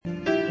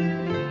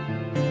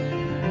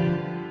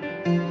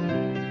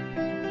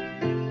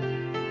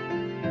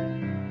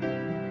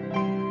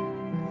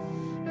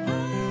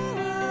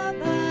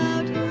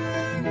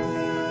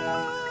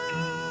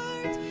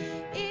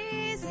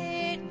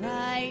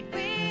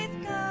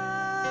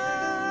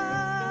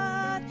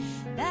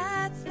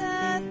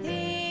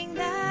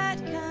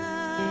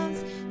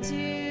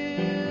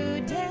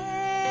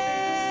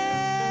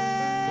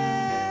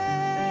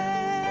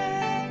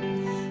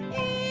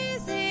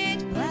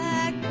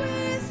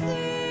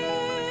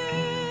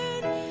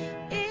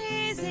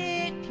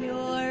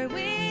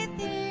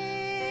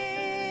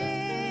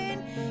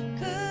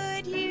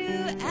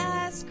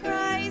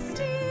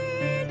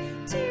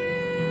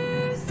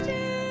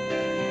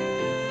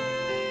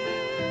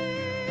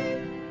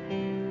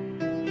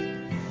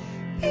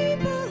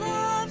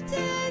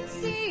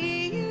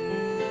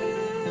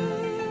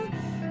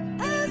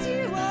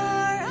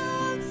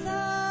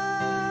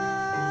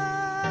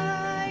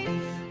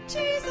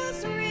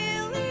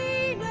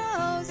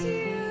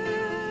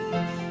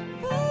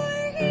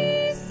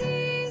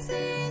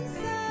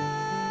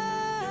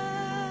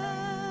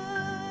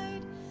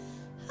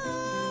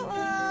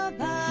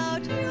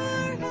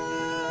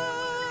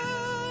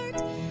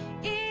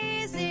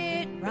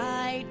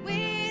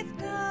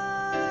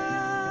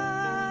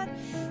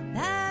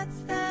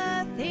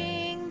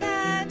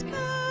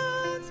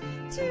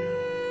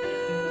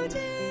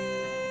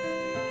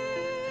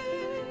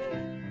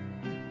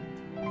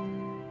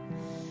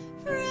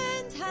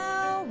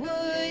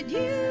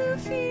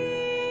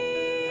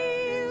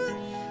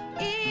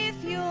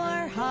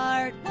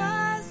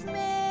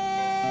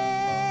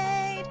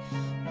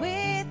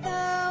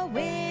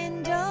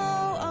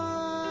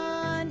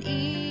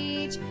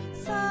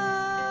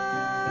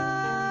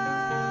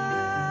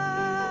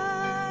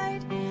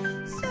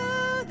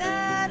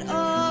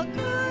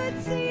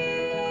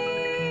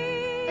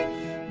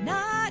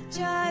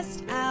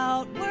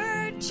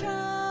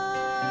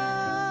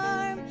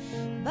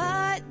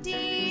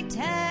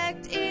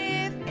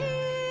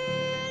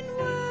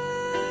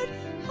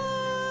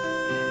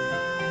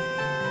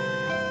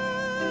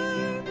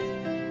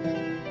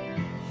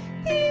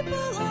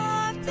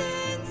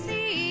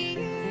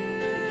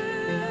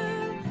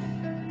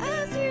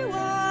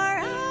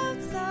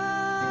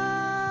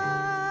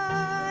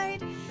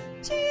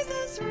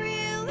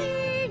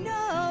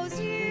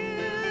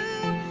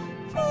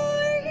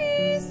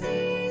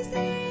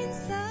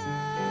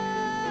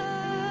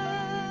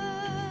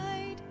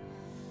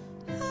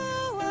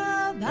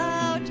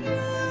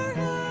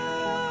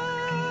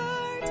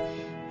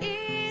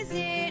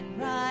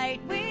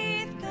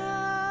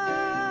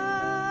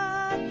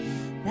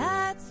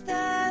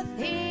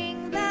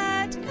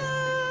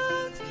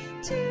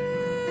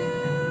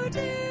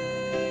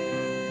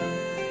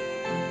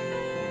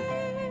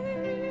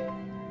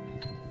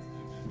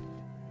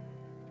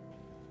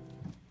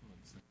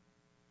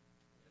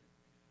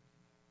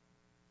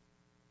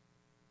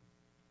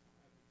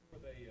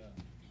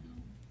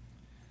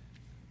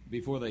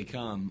Before they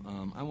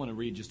come, I want to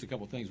read just a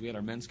couple things. We had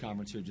our men's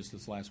conference here just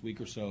this last week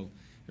or so.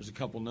 There's a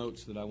couple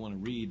notes that I want to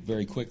read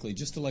very quickly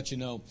just to let you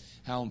know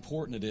how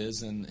important it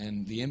is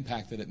and the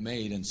impact that it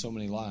made in so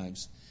many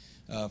lives.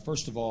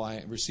 First of all,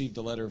 I received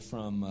a letter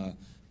from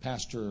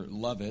Pastor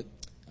Lovett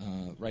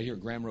right here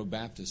at Graham Road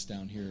Baptist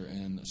down here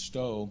in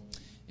Stowe.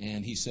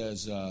 And he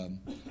says,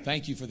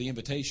 thank you for the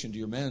invitation to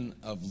your Men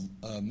of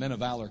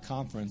Valor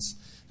conference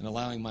and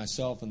allowing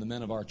myself and the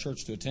men of our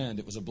church to attend.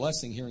 It was a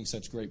blessing hearing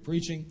such great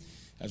preaching,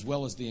 as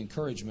well as the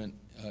encouragement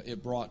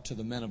it brought to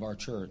the men of our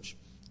church.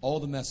 All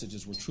the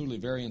messages were truly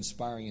very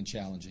inspiring and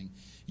challenging.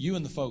 You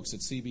and the folks at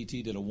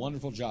CBT did a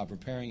wonderful job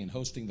preparing and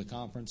hosting the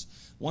conference.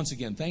 Once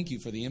again, thank you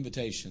for the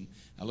invitation.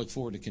 I look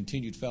forward to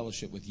continued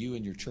fellowship with you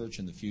and your church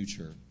in the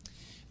future.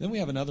 Then we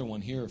have another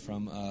one here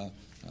from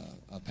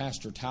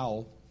Pastor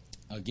Towell.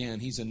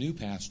 Again, he's a new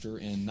pastor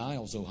in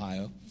Niles,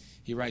 Ohio.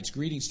 He writes,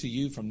 greetings to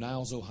you from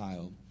Niles,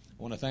 Ohio.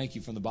 I want to thank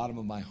you from the bottom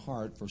of my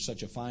heart for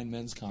such a fine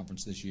men's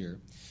conference this year.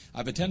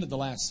 I've attended the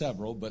last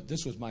several, but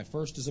this was my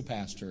first as a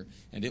pastor,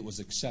 and it was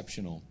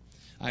exceptional.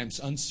 I am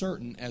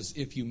uncertain as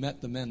if you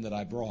met the men that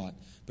I brought,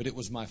 but it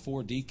was my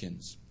 4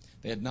 deacons.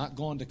 They had not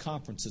gone to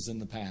conferences in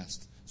the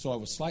past, so I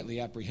was slightly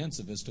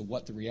apprehensive as to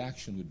what the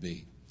reaction would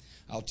be.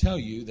 I'll tell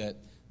you that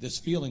this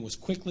feeling was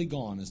quickly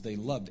gone as they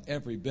loved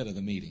every bit of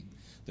the meeting.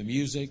 The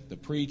music, the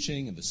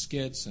preaching, and the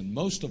skits, and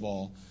most of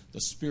all, the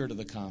spirit of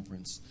the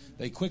conference.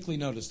 They quickly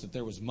noticed that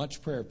there was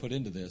much prayer put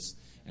into this,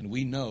 and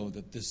we know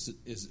that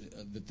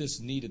this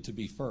needed to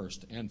be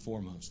first and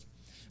foremost.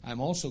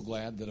 I'm also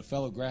glad that a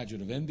fellow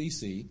graduate of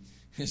NBC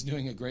is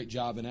doing a great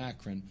job in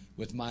Akron.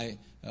 With my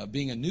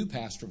being a new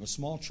pastor of a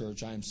small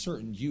church, I am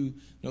certain you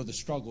know the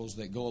struggles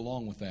that go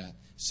along with that.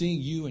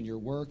 Seeing you and your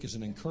work is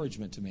an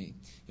encouragement to me.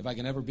 If I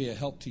can ever be a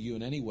help to you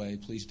in any way,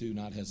 please do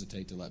not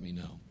hesitate to let me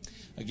know.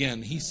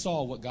 Again, he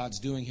saw what God's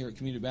doing here at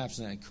Community Baptist,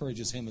 and that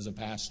encourages him as a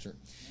pastor.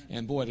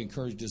 And boy, it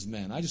encouraged his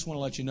men. I just want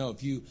to let you know,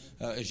 if you,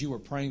 as you were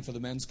praying for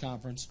the men's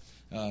conference,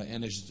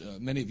 and as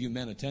many of you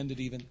men attended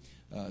even,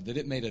 that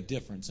it made a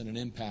difference and an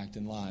impact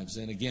in lives.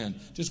 And again,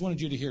 just wanted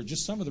you to hear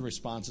just some of the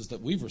responses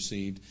that we've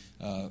received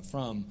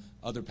from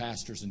other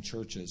pastors and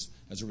churches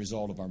as a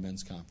result of our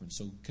men's conference.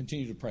 So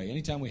continue to pray.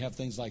 Anytime we have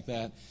things like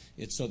that,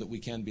 it's so that we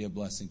can be a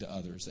blessing to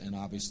others. And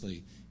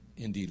obviously,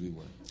 indeed we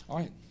were. All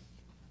right.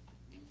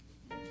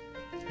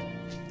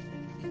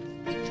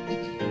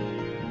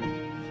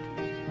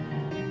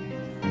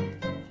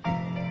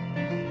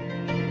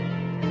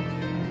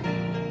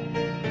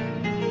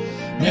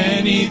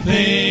 Many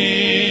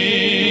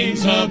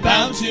things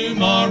about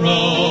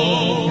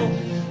tomorrow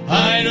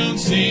I don't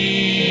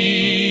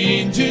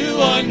seem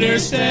to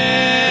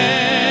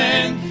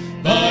understand,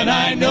 but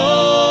I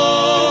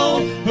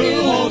know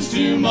who holds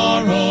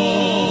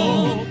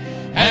tomorrow,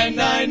 and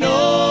I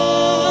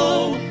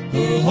know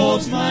who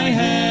holds my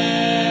hand.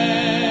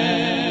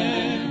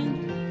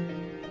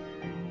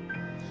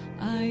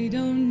 I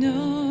don't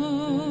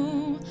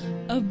know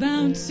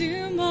about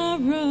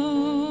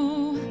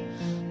tomorrow,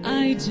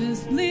 I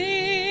just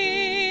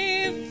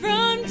live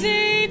from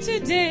day to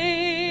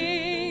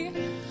day.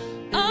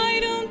 I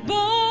don't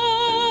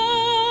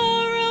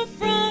borrow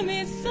from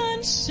its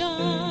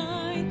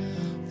sunshine,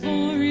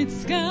 for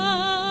its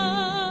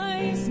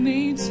skies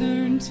may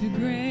turn to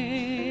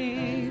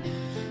gray.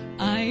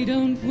 I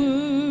don't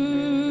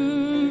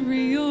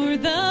worry o'er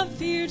the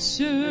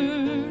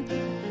future,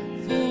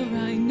 for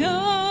I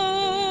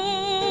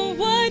know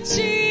what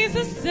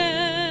Jesus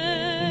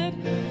said,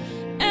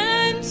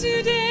 and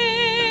today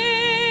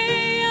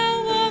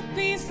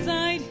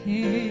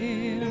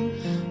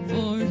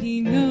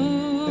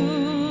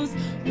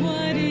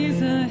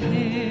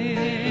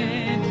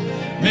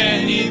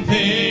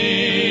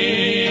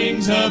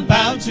things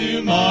about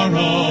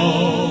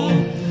tomorrow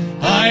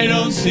I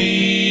don't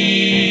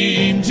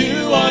seem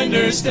to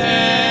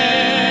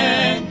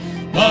understand,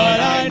 but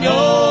I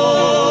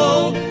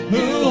know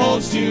who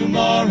holds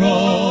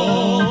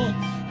tomorrow,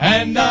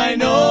 and I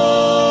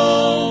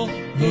know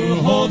who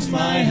holds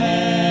my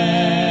hand.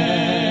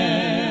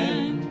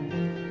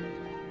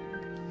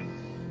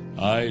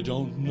 I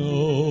don't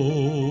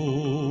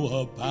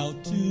know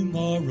about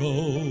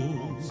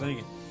tomorrow. Sing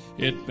it.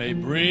 It may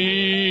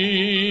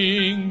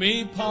bring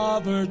me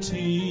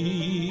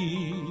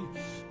poverty,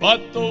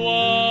 but the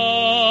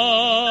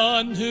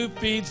one who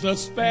feeds the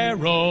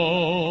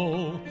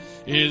sparrow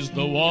is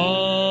the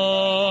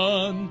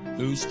one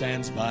who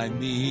stands by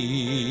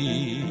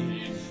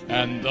me.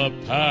 And the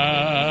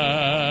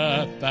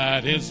path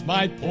that is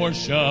my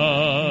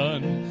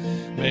portion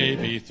may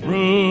be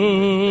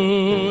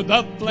through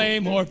the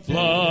flame or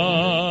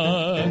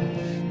flood,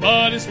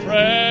 but his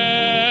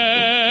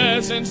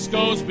presence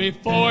goes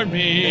before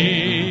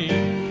me,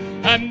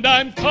 and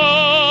I'm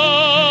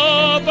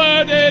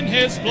covered in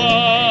his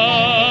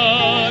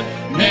blood.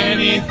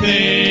 Many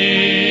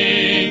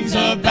things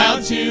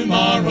about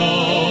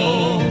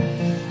tomorrow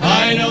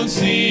I don't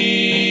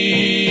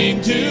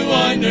seem to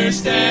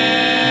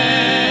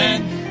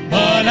understand,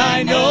 but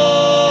I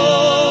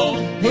know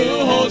who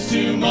holds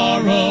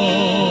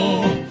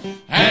tomorrow,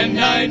 and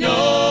I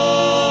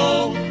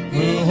know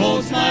who holds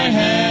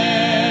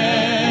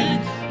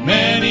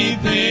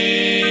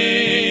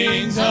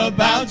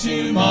about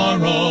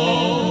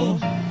tomorrow.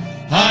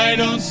 I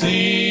don't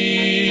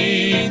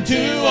seem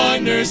to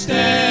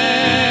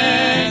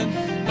understand,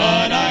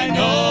 but I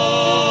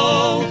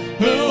know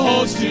who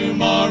holds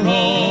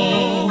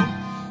tomorrow,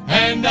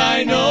 and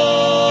I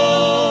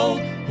know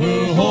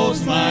who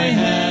holds my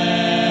hand.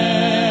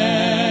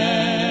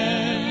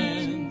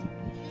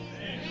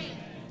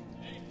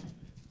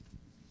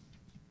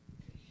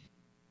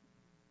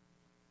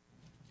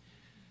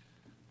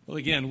 Well,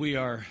 again, we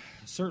are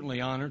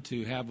certainly honored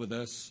to have with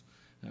us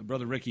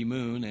Brother Ricky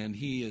Moon, and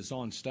he is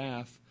on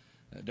staff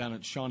down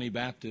at Shawnee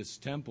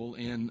Baptist Temple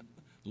in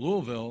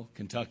Louisville,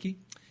 Kentucky,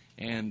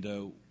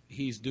 and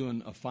he's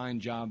doing a fine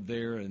job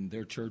there, and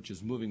their church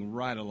is moving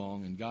right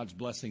along, and God's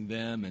blessing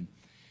them, and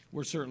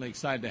we're certainly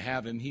excited to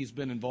have him. He's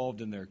been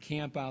involved in their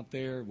camp out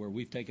there where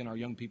we've taken our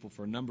young people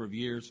for a number of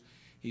years.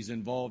 Was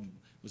involved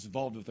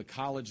with the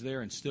college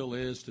there and still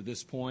is to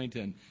this point,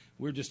 and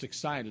we're just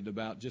excited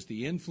about just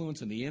the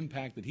influence and the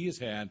impact that he has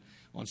had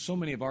on so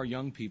many of our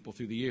young people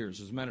through the years.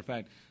 As a matter of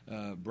fact,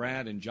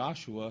 Brad and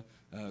Joshua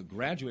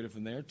graduated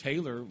from there.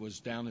 Taylor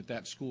was down at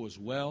that school as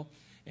well.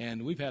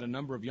 And we've had a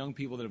number of young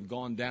people that have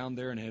gone down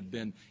there and have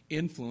been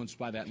influenced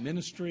by that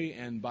ministry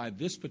and by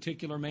this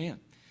particular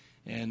man.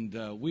 And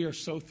we are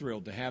so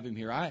thrilled to have him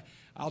here.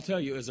 I'll tell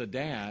you, as a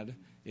dad,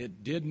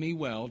 it did me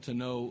well to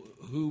know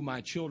who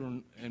my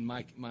children and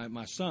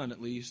my son,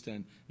 at least,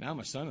 and now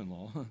my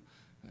son-in-law,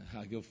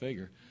 I go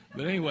figure.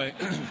 But anyway,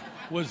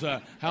 was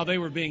how they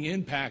were being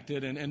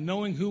impacted and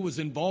knowing who was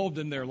involved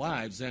in their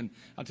lives. And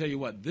I'll tell you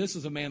what, this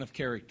is a man of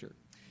character,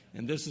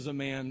 and this is a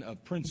man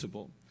of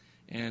principle.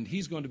 And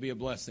he's going to be a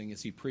blessing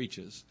as he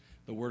preaches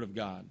the Word of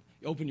God.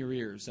 Open your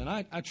ears. And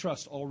I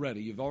trust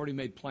already, you've already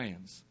made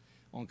plans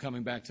on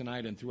coming back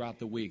tonight and throughout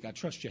the week. I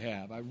trust you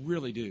have. I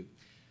really do.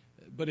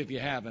 But if you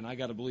haven't, I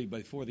got to believe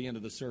before the end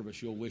of the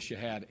service, you'll wish you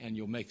had, and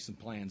you'll make some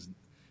plans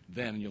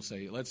then, and you'll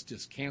say, let's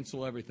just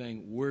cancel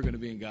everything. We're going to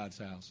be in God's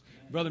house.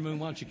 Brother Moon,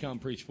 why don't you come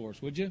preach for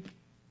us, would you?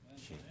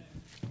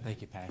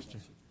 Thank you, Pastor.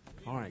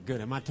 All right,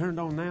 good. Am I turned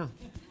on now?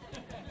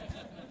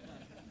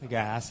 The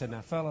guy, I said,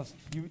 now, fellas,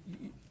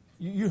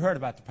 you heard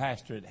about the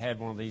pastor that had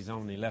one of these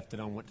on, and he left it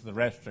on, went to the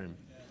restroom.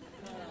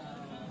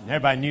 And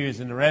everybody knew he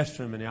was in the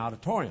restroom in the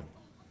auditorium.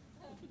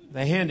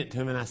 They handed it to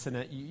him, and I said,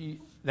 now,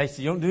 they said,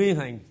 you don't do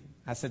anything.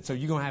 I said, so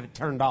you're going to have it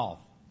turned off,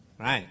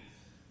 right?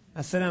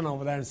 I sit down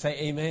over there and say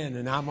amen,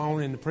 and I'm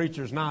on and the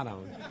preacher's not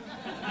on.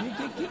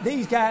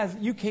 These guys,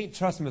 you can't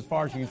trust them as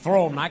far as you can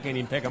throw them, and I can't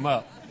even pick them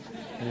up.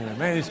 Anyway,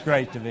 man, it's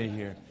great to be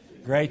here.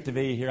 Great to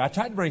be here. I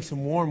tried to bring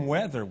some warm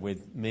weather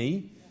with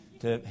me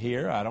to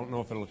here. I don't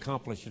know if it'll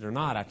accomplish it or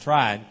not. I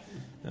tried.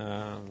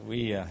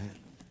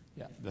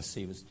 Let's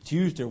see, it was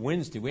Tuesday or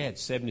Wednesday. We had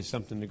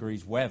 70-something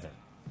degrees weather.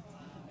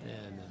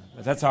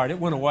 But that's all right. It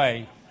went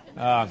away.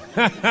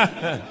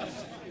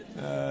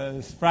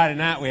 Friday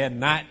night we had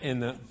night. In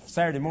the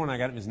Saturday morning I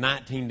got it was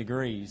 19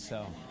 degrees.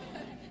 So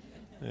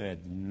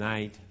at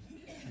night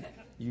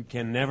you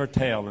can never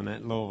tell in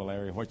that Louisville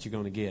area what you're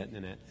going to get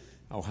in that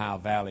Ohio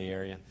Valley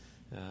area,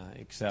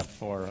 except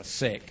for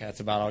sick. That's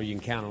about all you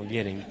can count on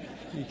getting.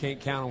 You can't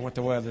count on what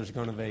the weather's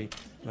going to be.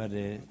 But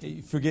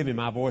forgive me,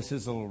 my voice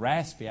is a little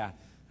raspy. I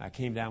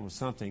came down with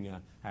something.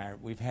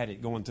 We've had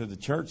it going through the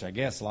church. I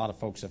guess a lot of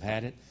folks have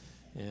had it.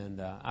 And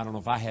I don't know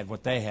if I had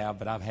what they have,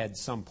 but I've had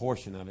some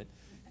portion of it.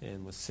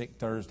 And was sick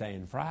Thursday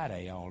and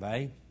Friday all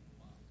day.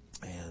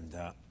 And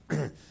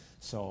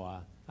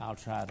so I'll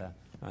try to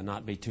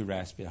not be too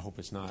raspy. I hope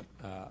it's not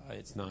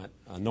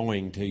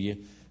annoying to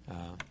you.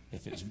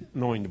 If it's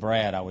annoying to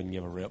Brad, I wouldn't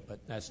give a rip, but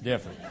that's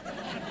different.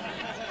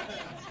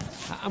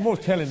 I'm going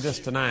to tell him this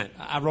tonight.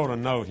 I wrote a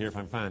note here if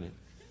I can find it.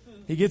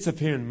 He gets up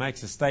here and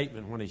makes a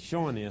statement when he's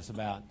showing this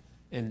about,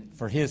 and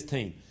for his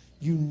team,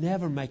 you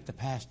never make the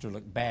pastor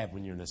look bad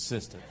when you're an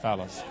assistant,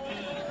 fellas.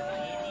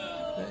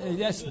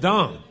 That's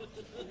dumb.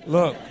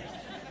 Look,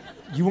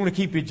 you want to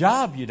keep your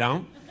job, you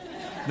don't.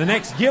 The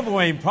next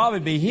giveaway will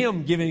probably be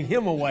him giving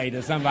him away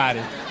to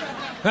somebody.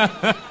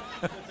 But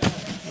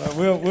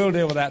we'll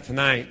deal with that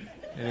tonight.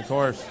 And, of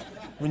course,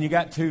 when you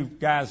got two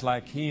guys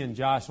like he and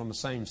Josh on the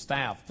same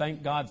staff,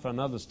 thank God for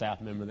another staff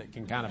member that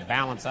can kind of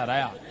balance that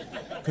out.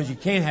 Because you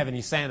can't have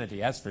any sanity,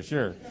 that's for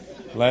sure.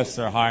 Bless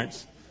their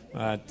hearts.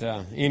 But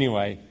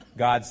anyway,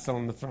 God's still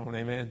on the throne,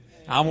 amen.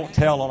 I won't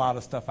tell a lot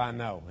of stuff I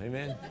know,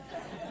 amen.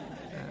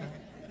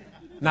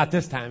 Not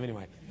this time,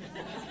 anyway.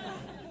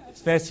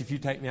 Especially if you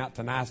take me out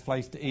to a nice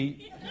place to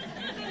eat.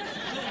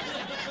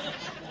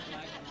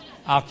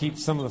 I'll keep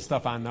some of the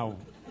stuff I know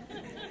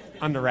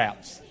under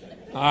wraps.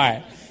 All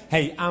right.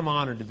 Hey, I'm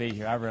honored to be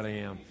here. I really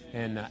am.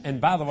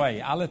 And by the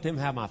way, I let them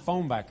have my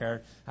phone back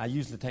there. I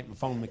usually take my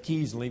phone, my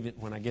keys, and leave it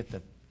when I get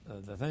the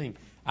thing.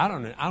 I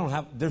don't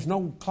have. There's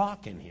no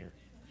clock in here,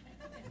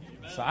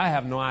 so I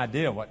have no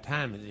idea what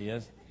time it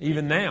is,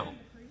 even now.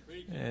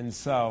 And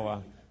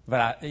so. But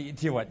I tell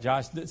you what,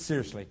 Josh,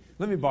 seriously,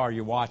 let me borrow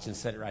your watch and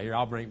set it right here.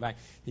 I'll bring it back.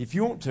 If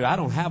you want to, I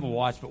don't have a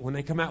watch, but when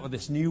they come out with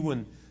this new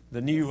one,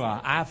 the new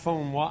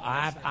iPhone,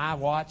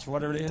 iWatch,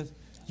 whatever it is,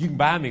 you can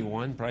buy me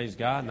one, praise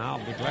God, and I'll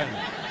be glad.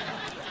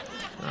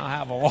 I'll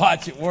have a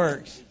watch that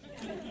works.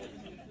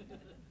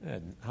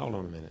 Hold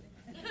on a minute.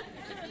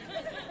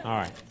 All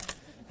right.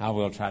 I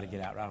will try to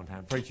get out right on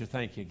time. Preacher,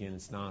 thank you again.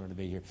 It's an honor to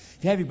be here. If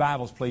you have your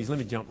Bibles, please, let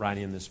me jump right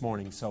in this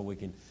morning so we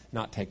can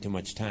not take too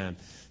much time.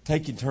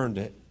 Take your turn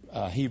to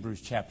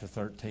Hebrews chapter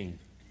 13.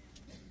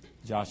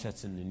 Josh,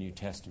 that's in the New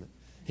Testament.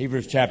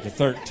 Hebrews chapter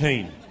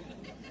 13.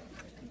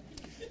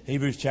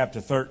 Hebrews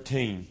chapter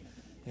 13.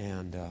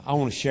 And I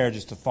want to share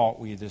just a thought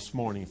with you this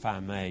morning, if I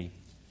may.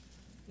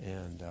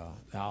 And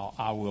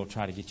I will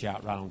try to get you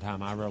out right on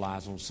time. I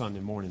realize on Sunday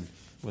morning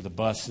with the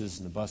buses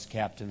and the bus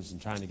captains and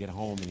trying to get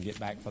home and get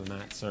back for the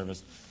night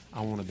service,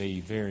 I want to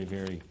be very,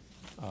 very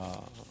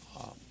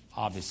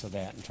obvious of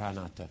that and try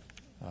not to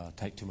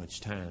take too much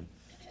time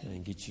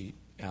and get you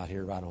out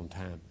here right on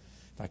time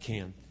if I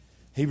can.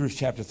 Hebrews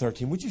chapter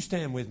 13. Would you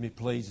stand with me,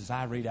 please, as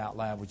I read out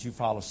loud? Would you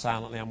follow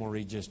silently? I'm going to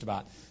read just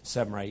about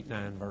 7 or 8,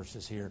 9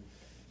 verses here.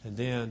 And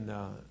then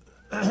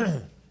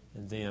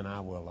I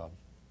will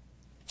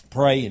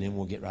pray, and then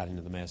we'll get right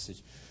into the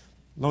message.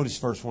 Notice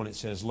verse 1, it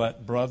says,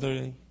 "Let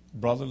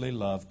brotherly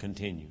love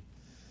continue.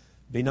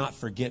 Be not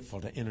forgetful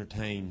to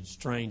entertain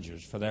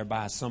strangers, for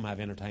thereby some have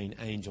entertained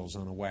angels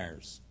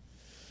unawares.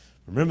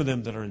 Remember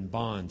them that are in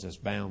bonds as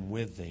bound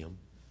with them,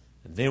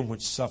 and them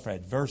which suffer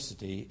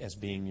adversity as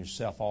being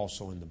yourself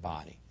also in the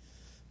body.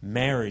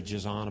 Marriage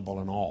is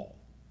honorable in all,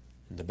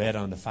 and the bed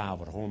undefiled,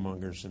 but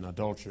whoremongers and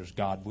adulterers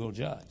God will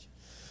judge.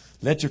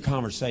 Let your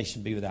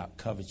conversation be without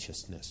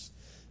covetousness,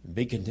 and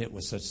be content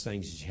with such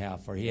things as you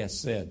have. For he has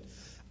said,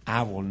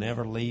 I will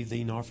never leave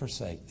thee nor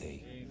forsake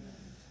thee. Amen.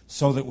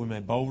 So that we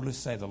may boldly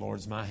say, the Lord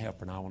is my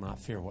helper, and I will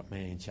not fear what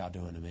man shall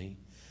do unto me.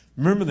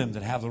 Remember them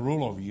that have the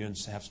rule over you and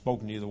have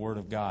spoken to you the word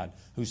of God,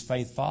 whose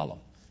faith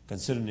follow,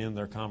 considering them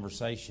their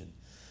conversation.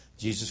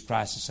 Jesus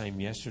Christ the same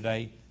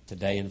yesterday,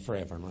 today, and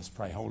forever. And let's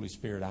pray. Holy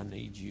Spirit, I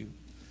need you.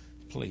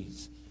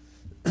 Please.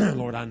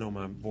 Lord, I know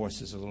my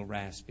voice is a little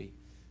raspy.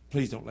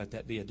 Please don't let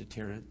that be a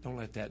deterrent. Don't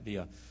let that be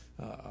a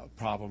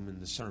problem in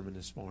the sermon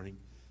this morning.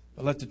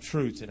 But let the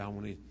truth that I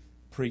want to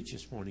preach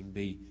this morning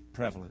be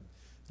prevalent.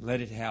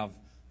 Let it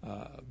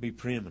be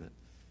preeminent.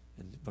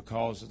 And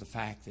because of the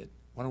fact that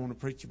what I want to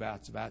preach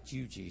about is about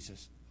you,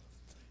 Jesus.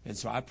 And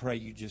so I pray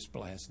you just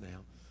bless now.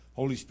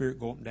 Holy Spirit,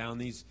 go up and down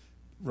these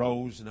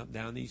rows and up and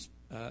down these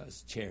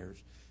chairs.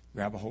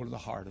 Grab a hold of the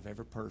heart of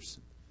every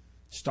person.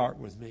 Start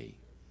with me.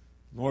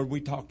 Lord,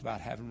 we talked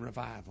about having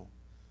revival.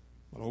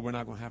 Well, Lord, we're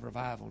not going to have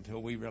revival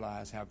until we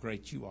realize how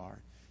great you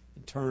are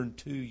and turn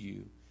to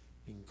you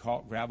and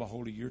grab a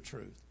hold of your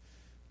truth.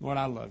 Lord,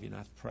 I love you and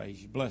I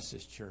praise you. Bless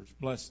this church.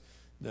 Bless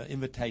the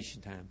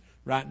invitation time.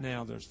 Right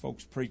now, there's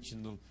folks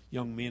preaching, the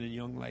young men and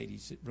young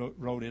ladies that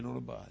rode in on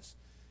a bus.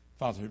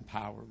 Father,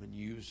 empower them and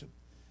use them.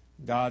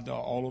 God,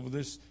 all over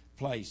this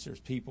place, there's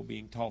people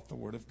being taught the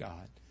Word of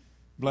God.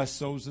 Bless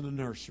those in the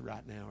nursery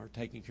right now who are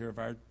taking care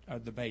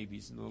of the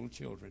babies and the little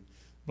children.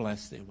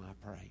 Bless them, I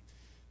pray.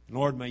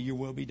 Lord, may your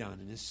will be done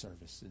in this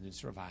service, in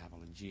this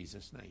revival. In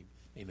Jesus' name,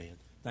 amen.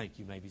 Thank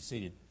you. You may be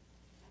seated.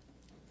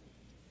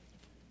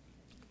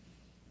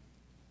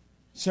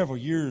 Several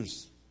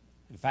years,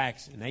 in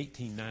fact, in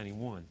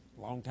 1891,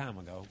 a long time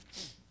ago,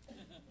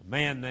 a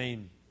man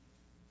named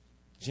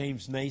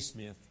James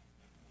Naismith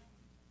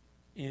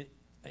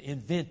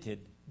invented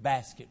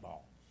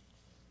basketball.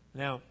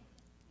 Now,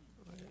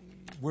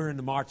 we're in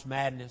the March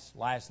Madness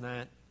last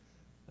night.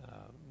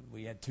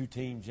 We had 2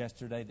 teams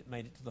yesterday that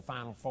made it to the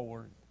Final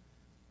Four.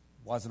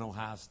 Wasn't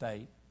Ohio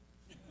State.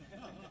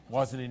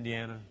 Wasn't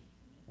Indiana.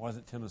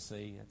 Wasn't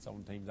Tennessee. That's the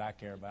only teams I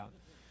care about.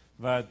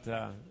 But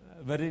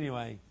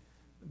anyway,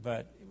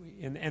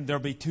 and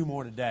there'll be 2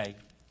 more today,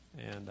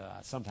 and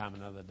sometime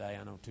another day.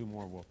 I know 2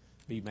 more will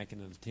be making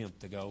an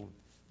attempt to go.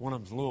 One of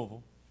them's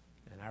Louisville,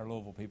 and our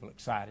Louisville people are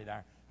excited.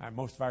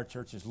 Most of our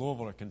church is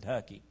Louisville or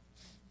Kentucky,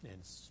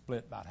 and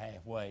split about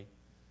halfway,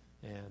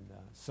 and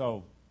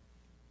so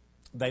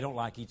they don't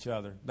like each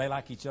other. They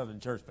like each other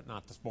in church, but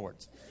not the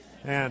sports,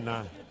 and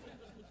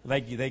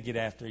they get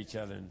after each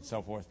other and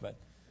so forth. But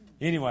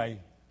anyway,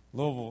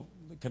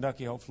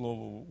 Kentucky hopes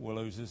Louisville will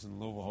loses, and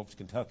Louisville hopes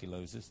Kentucky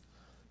loses.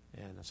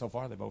 And so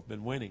far, they've both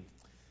been winning.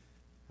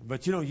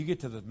 But, you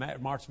get to the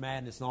March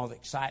Madness and all the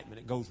excitement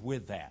that goes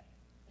with that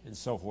and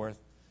so forth.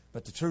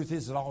 But the truth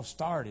is, it all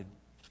started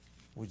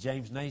with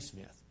James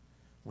Naismith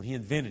when he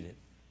invented it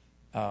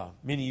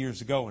many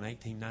years ago in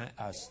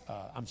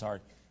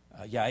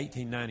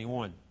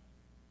 1891.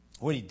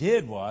 What he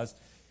did was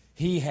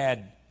he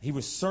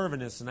was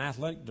serving as an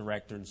athletic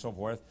director and so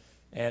forth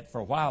for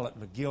a while at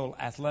McGill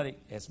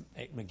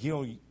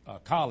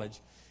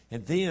College,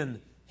 and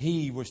then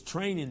he was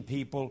training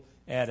people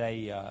at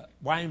a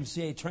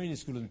YMCA training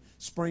school in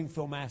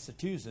Springfield,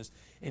 Massachusetts,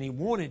 and he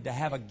wanted to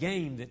have a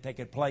game that they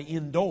could play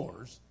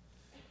indoors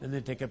and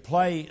that they could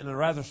play in a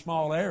rather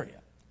small area.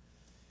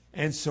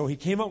 And so he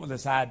came up with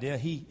this idea.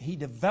 He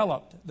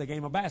developed the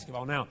game of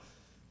basketball. Now,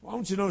 I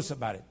want you to notice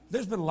about it.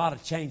 There's been a lot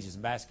of changes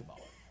in basketball.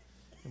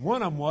 And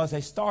one of them was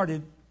they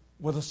started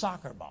with a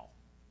soccer ball.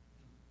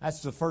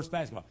 That's the first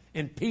basketball.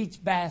 And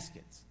peach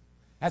baskets.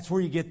 That's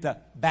where you get the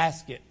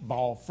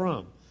basketball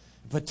from.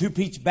 Put 2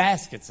 peach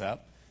baskets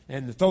up,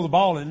 and to throw the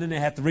ball in, and then they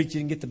have to reach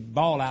in and get the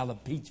ball out of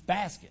the peach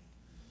basket.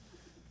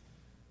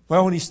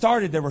 Well, when he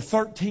started, there were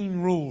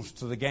 13 rules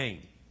to the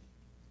game.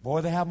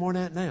 Boy, they have more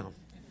than that now.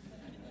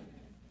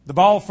 The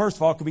ball, first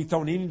of all, could be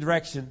thrown in any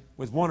direction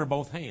with one or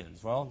both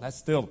hands. Well, that's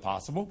still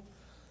possible.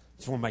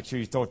 Just want to make sure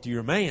you throw it to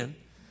your man.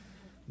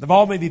 The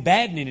ball may be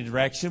batted in any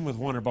direction with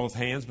one or both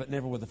hands, but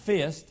never with a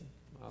fist.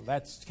 Well,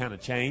 that's kind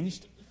of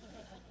changed.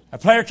 A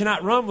player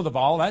cannot run with the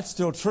ball. That's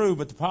still true,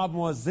 but the problem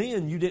was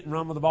then you didn't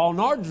run with the ball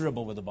nor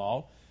dribble with the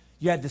ball.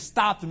 You had to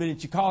stop the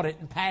minute you caught it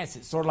and pass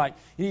it. Sort of like,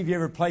 any of you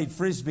ever played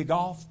Frisbee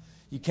golf?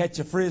 You catch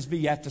a Frisbee,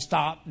 you have to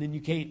stop, and then you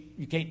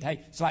can't take.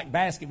 It's like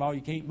basketball,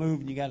 you can't move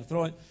and you got to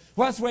throw it.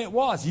 Well, that's the way it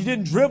was. You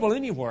didn't dribble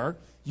anywhere.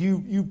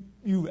 You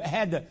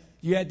had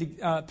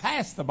to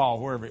pass the ball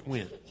wherever it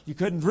went. You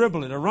couldn't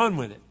dribble it or run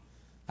with it.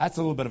 That's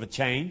a little bit of a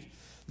change.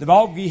 The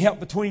ball could be held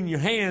between your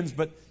hands,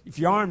 but if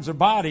your arms are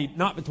bodied,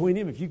 not between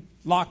them. If you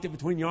locked it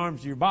between your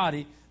arms and your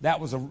body, that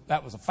was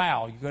a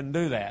foul. You couldn't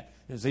do that.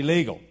 It was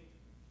illegal.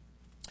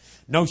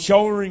 No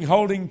shouldering,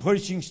 holding,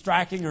 pushing,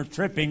 striking, or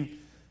tripping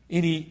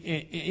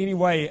any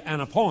way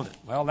an opponent.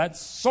 Well, that's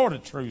sort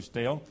of true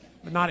still,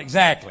 but not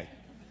exactly.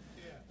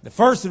 The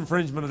first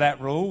infringement of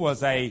that rule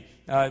was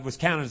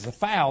counted as a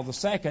foul. The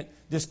second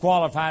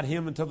disqualified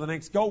him until the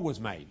next goal was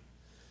made.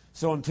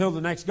 So until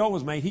the next goal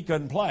was made, he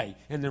couldn't play.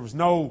 And there was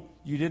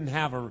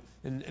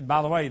and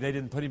by the way, they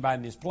didn't put anybody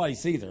in his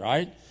place either,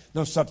 right?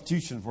 No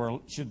substitution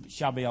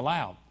shall be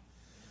allowed.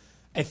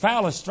 A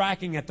foul is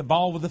striking at the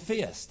ball with a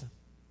fist.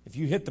 If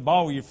you hit the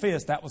ball with your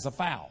fist, that was a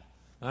foul,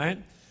 all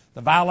right?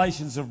 The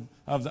violations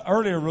of the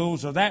earlier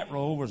rules or that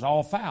rule was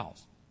all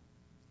fouls.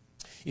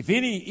 If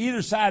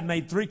either side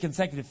made 3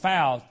 consecutive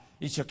fouls,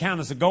 it shall count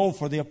as a goal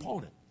for the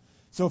opponent.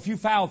 So if you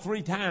fouled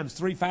 3 times,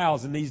 3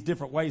 fouls in these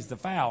different ways to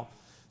foul,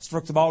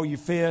 struck the ball with your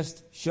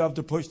fist, shoved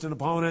or pushed an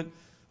opponent,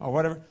 or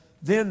whatever,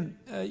 then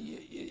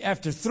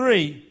after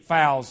 3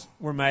 fouls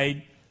were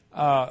made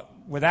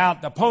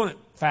without the opponent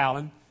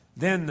fouling,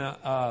 then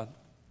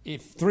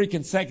if 3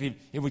 consecutive,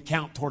 it would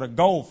count toward a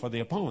goal for the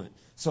opponent.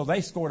 So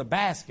they scored a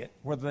basket,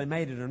 whether they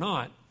made it or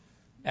not.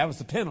 That was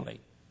the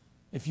penalty.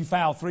 If you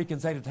fouled 3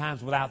 consecutive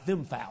times without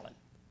them fouling.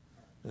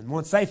 And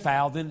once they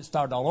fouled, then it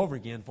started all over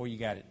again before you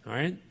got it. All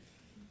right?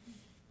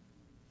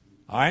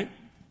 All right?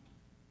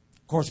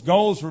 Of course,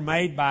 goals were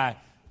made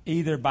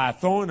either by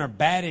throwing or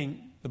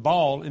batting the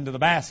ball into the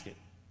basket.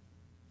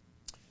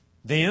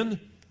 Then,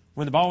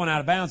 when the ball went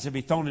out of bounds, it would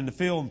be thrown in the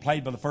field and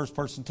played by the first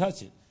person to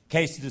touch it. In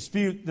case of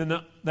dispute, then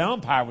the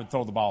umpire would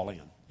throw the ball in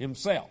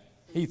himself.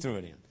 He threw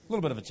it in. A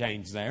little bit of a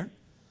change there.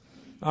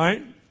 All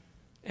right?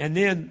 And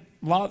then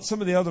some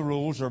of the other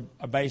rules are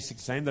basic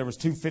the same. There was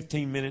 2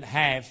 15-minute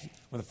halves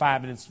with a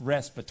 5 minutes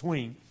rest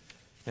between.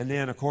 And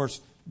then, of course,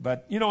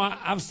 but,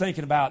 I was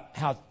thinking about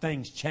how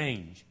things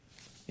change.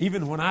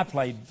 Even when I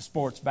played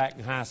sports back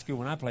in high school,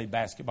 when I played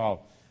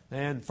basketball,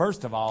 and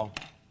first of all,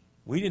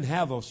 we didn't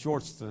have those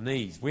shorts to the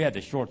knees. We had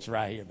the shorts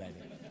right here, baby.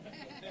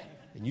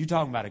 And you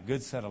talking about a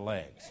good set of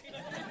legs.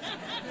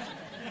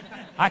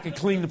 I could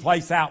clean the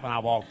place out when I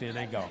walked in.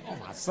 They'd go, oh,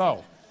 my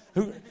soul.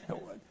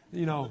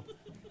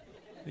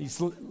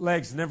 These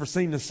legs never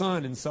seen the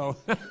sun, and so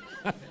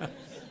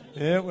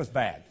it was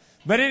bad.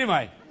 But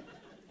anyway,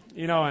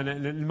 and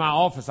in my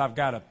office I've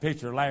got a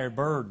picture of Larry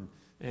Bird,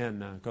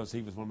 and because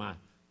he was one of my,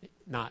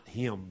 not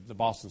him, the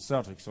Boston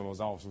Celtics, so it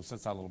was awesome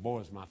since I was a little boy. It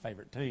was my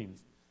favorite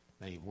teams.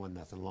 They ain't won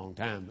nothing in a long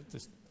time, but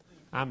just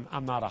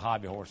I'm not a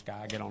hobby horse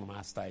guy. I get on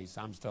my stage.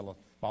 So I'm still a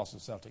Boston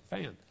Celtic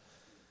fan.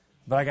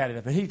 But I got it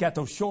up. And he's got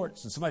those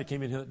shorts. And somebody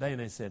came in here the other day and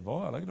they said,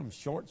 boy, look at them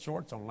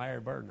shorts on Larry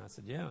Bird. And I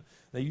said, yeah,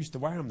 they used to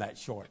wear them that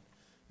short.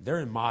 They're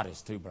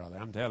immodest too, brother.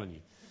 I'm telling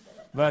you.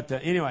 But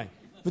anyway,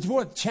 but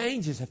what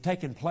changes have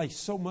taken place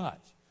so much.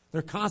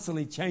 They're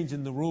constantly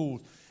changing the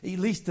rules, at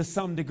least to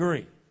some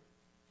degree.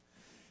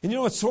 And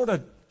it sort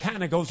of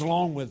kind of goes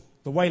along with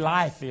the way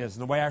life is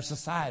and the way our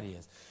society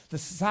is. The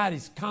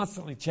society's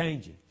constantly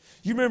changing.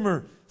 You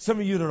remember, some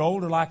of you that are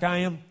older like I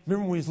am,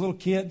 remember when we was little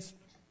kids?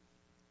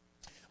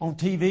 On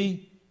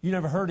TV, you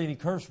never heard any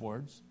curse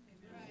words.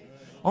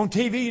 On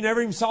TV, you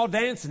never even saw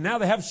dancing. Now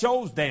they have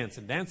shows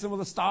dancing with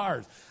the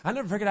stars. I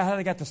never figured out how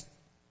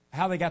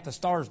they got the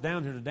stars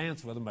down here to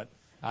dance with them, but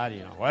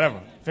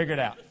whatever. Figure it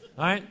out.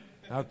 All right?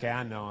 Okay,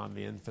 I know I'm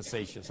being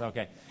facetious.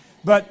 Okay.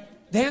 But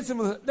they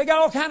got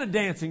all kind of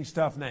dancing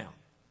stuff now.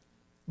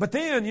 But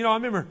then, I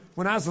remember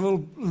when I was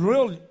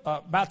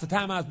about the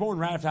time I was born,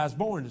 right after I was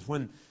born, is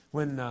when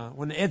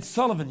the Ed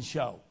Sullivan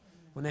Show,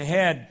 when they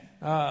had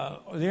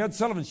the Ed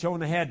Sullivan Show,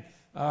 and they had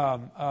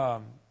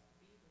the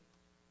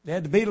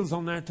Beatles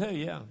on there too.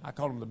 Yeah, I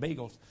call them the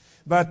Beagles,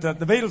 but the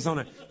Beatles on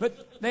there.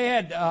 But they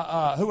had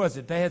who was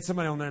it? They had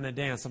somebody on there and they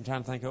danced. I'm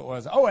trying to think who it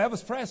was. Oh,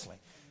 Elvis Presley.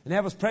 And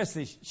Elvis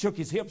Presley shook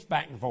his hips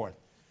back and forth,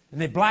 and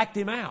they blacked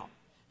him out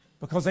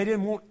because they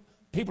didn't want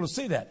people to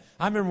see that.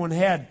 I remember when they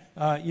had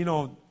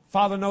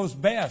Father Knows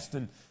Best,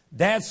 and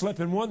Dad slept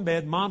in one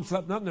bed, Mom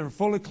slept in another, and they were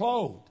fully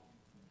clothed.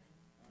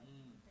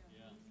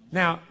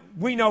 Now,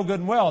 we know good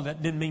and well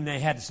that didn't mean they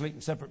had to sleep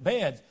in separate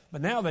beds,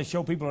 but now they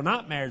show people who are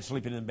not married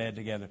sleeping in bed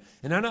together.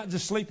 And they're not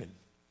just sleeping.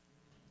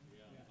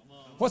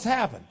 What's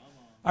happened?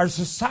 Our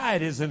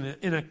society is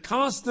in a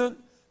constant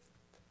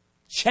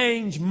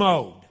change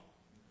mode.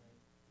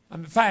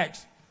 In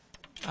fact,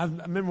 I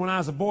remember when I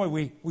was a boy,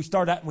 we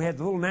started out and we had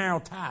the little narrow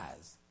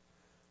ties.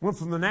 Went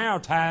from the narrow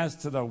ties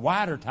to the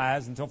wider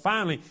ties until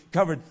finally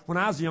when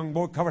I was a young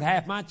boy, covered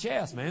half my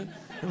chest, man.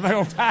 The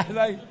old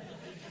tie,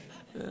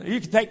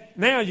 you can take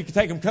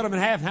them, cut them in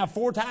half and have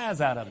 4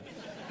 ties out of it.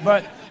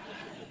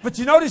 But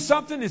you notice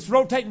something? It's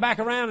rotating back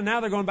around and now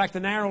they're going back to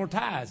narrower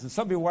ties. And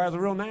some people wear the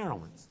real narrow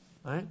ones.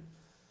 Right?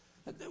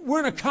 We're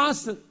in a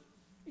constant,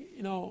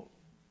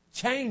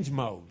 change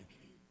mode.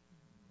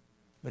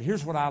 But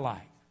here's what I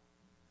like.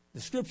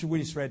 The scripture we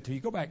just read to you.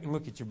 Go back and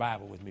look at your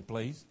Bible with me,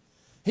 please.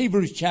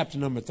 Hebrews chapter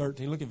number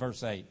 13. Look at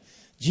verse 8.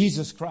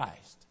 Jesus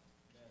Christ,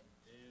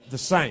 the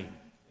same.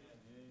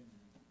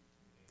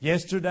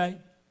 Yesterday,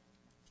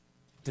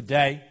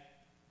 today,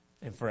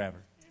 and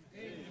forever.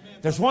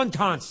 There's one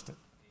constant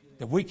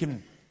that we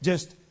can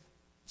just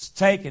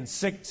take and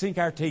sink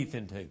our teeth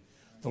into.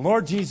 The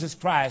Lord Jesus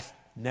Christ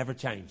never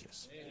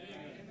changes.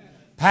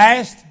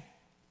 Past,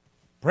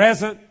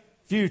 present,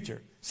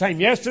 future.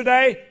 Same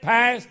yesterday,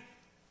 past,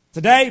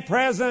 today,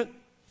 present,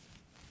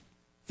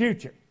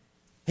 future.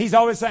 He's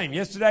always the same.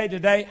 Yesterday,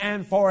 today,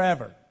 and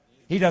forever.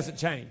 He doesn't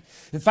change.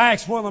 In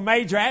fact, one of the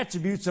major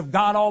attributes of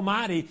God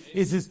Almighty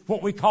is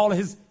what we call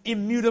His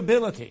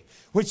immutability,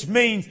 which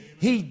means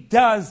He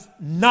does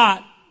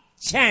not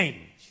change.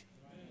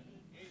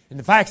 And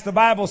in fact, the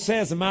Bible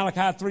says in Malachi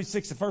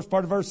 3:6, the first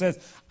part of the verse says,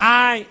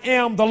 I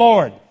am the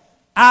Lord.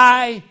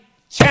 I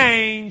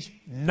change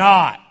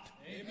not.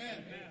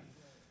 Amen.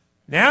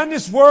 Now in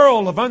this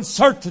world of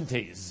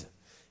uncertainties,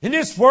 in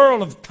this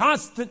world of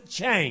constant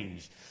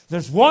change,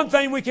 there's one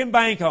thing we can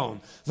bank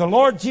on. The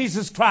Lord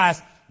Jesus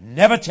Christ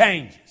never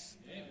changes.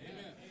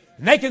 Amen.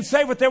 And they can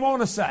say what they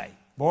want to say.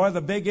 Boy,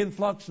 the big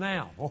influx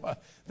now. Boy,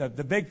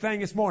 the big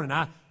thing this morning.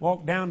 I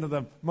walked down to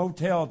the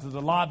motel, to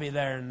the lobby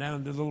there, and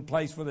down to the little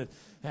place to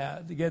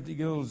get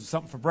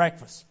something for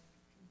breakfast.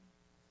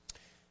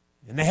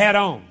 And they had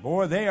on.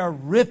 Boy, they are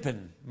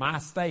ripping my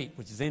state,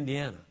 which is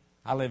Indiana.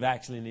 I live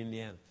actually in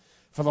Indiana.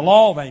 For the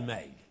law they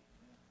made.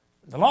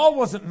 The law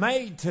wasn't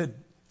made to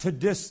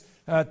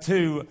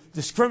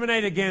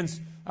discriminate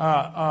against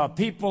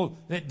people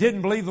that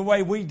didn't believe the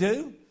way we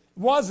do. It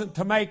wasn't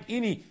to make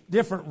any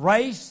different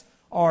race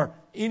or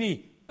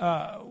any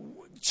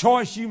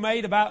choice you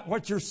made about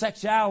what your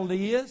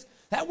sexuality is.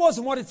 That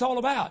wasn't what it's all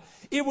about.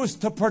 It was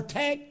to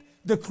protect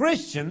the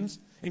Christians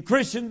and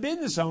Christian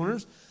business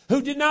owners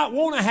who did not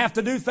want to have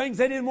to do things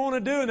they didn't want to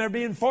do and they're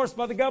being forced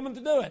by the government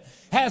to do it.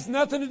 Has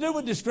nothing to do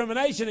with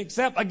discrimination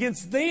except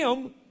against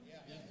them.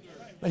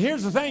 But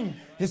here's the thing.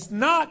 It's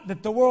not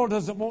that the world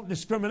doesn't want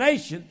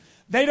discrimination.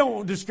 They don't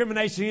want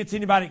discrimination against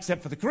anybody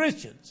except for the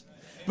Christians.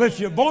 But if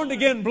you're born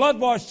again,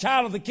 blood-washed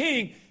child of the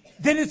King,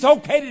 then it's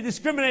okay to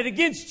discriminate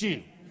against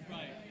you.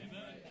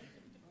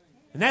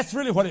 And that's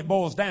really what it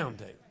boils down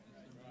to.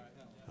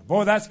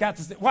 Boy, that's got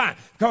to... Why?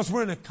 Because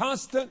we're in a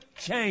constant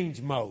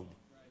change mode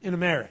in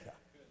America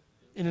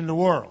and in the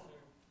world.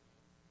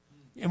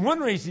 And one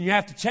reason you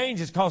have to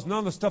change is because none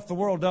of the stuff the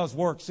world does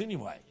works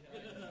anyway.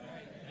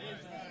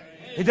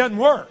 It doesn't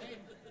work.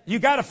 You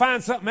got to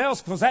find something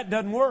else because that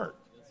doesn't work.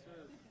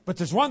 But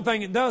there's one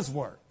thing that does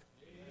work.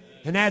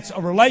 And that's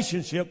a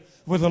relationship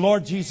with the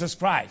Lord Jesus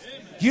Christ.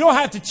 You don't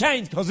have to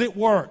change because it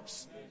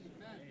works.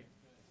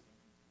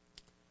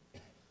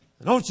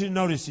 And I want you to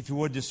notice, if you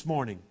would, this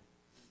morning,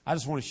 I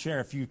just want to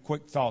share a few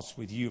quick thoughts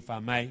with you, if I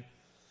may.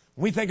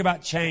 When we think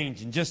about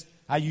change, and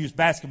I use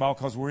basketball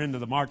because we're into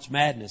the March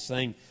Madness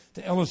thing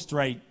to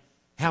illustrate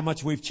how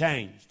much we've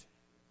changed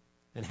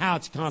and how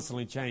it's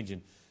constantly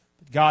changing.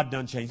 But God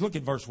done changed. Look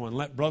at verse 1.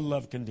 Let brother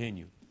love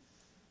continue.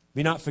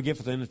 Be not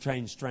forgetful to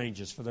entertain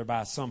strangers, for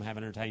thereby some have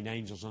entertained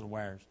angels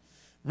unawares.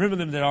 Remember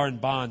them that are in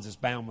bonds as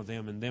bound with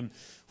them, and them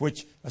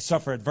which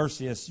suffer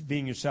adversity as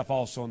being yourself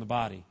also in the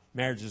body.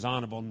 Marriage is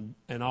honorable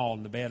and all,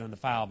 in the bed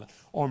undefiled, but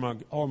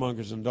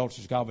whoremongers and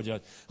adulterers God will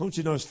judge. I want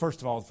you to notice,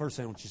 first of all, the first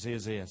thing I want you to see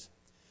is this.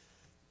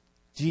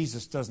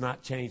 Jesus does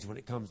not change when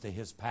it comes to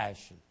His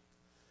passion.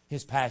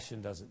 His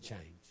passion doesn't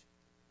change.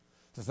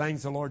 The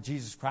things the Lord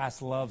Jesus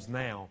Christ loves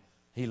now,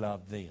 He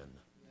loved then.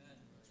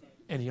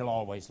 And He'll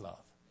always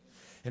love.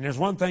 And there's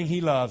one thing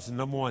He loves, and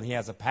number one, He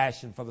has a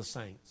passion for the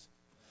saints.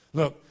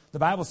 Look, the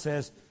Bible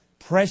says,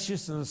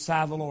 precious in the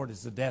sight of the Lord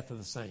is the death of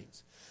the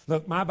saints.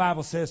 Look, my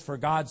Bible says, for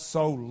God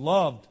so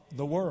loved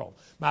the world.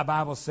 My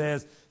Bible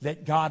says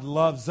that God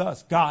loves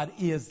us. God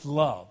is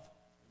love.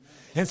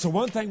 And so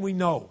one thing we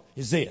know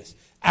is this.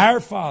 Our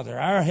Father,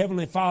 our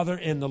Heavenly Father,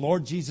 and the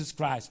Lord Jesus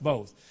Christ,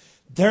 both,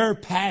 their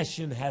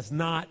passion has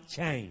not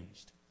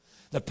changed.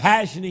 The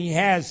passion He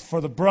has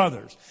for the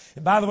brothers.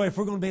 And by the way, if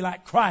we're going to be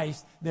like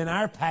Christ, then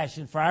our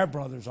passion for our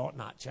brothers ought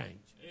not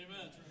change.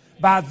 Amen.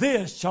 By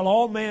this shall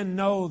all men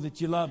know that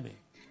you love me.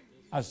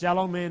 Shall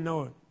all men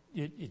know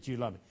that you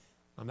love me.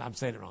 I'm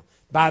saying it wrong.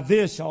 By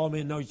this shall all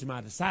men know that you're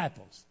my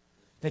disciples,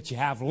 that you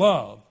have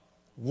love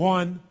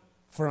one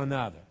for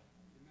another.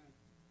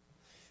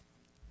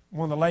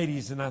 One of the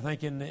ladies, and I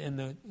think in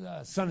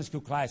the Sunday school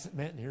class that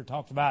met in here,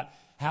 talked about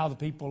how the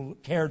people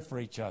cared for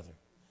each other.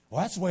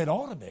 Well, that's the way it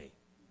ought to be.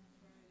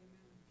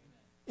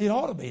 It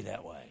ought to be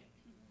that way.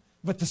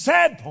 But the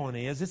sad point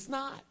is, it's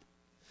not.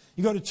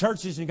 You go to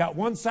churches and you got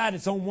one side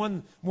that's on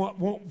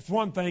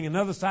one thing,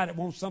 another side that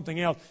wants something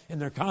else,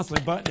 and they're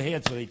constantly butting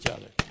heads with each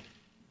other.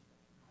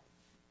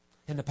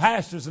 And the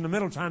pastor's in the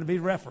middle trying to be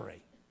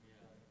referee.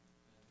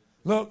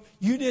 Look,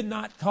 you did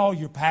not call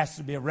your pastor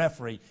to be a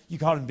referee. You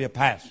called him to be a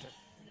pastor.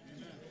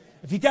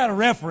 If you got a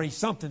referee,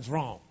 something's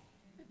wrong.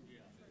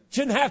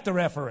 Shouldn't have to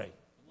referee.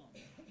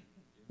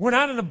 We're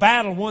not in a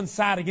battle one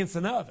side against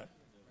another.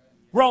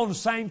 We're on the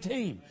same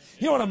team.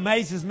 You know what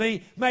amazes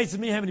me? Amazes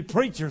me how many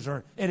preachers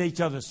are at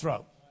each other's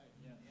throat.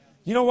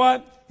 You know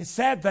what? The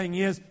sad thing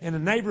is, in a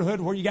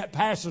neighborhood where you got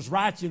pastors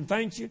write you and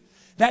thank you,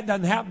 that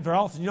doesn't happen very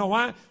often. You know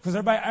why? Because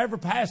every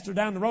pastor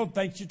down the road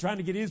thinks you're trying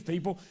to get his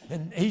people,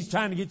 and he's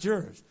trying to get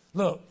yours.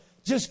 Look,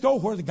 just go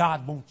where the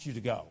God wants you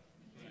to go.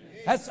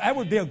 That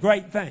would be a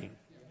great thing.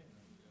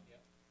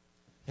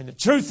 And the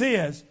truth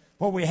is,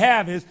 what we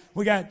have is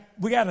we got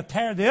to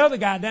tear the other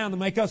guy down to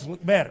make us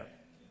look better.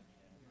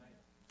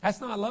 That's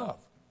not love.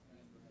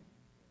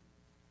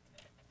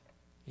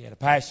 He had a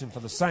passion for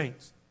the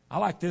saints. I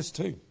like this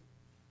too.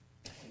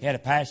 He had a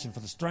passion for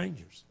the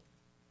strangers.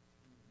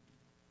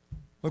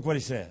 Look what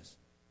he says.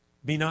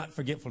 Be not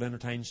forgetful to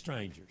entertain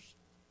strangers,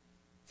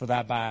 for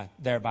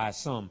thereby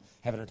some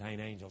have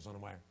entertained angels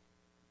unaware.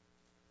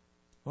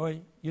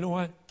 Boy, you know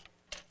what?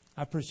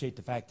 I appreciate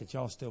the fact that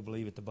y'all still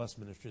believe that the bus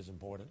ministry is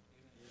important.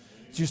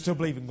 That you still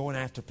believe in going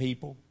after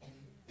people,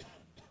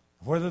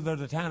 whether they're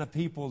the kind of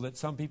people that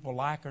some people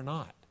like or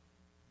not.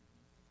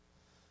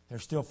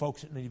 There's still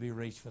folks that need to be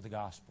reached for the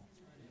gospel.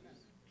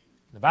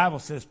 The Bible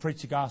says,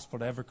 preach the gospel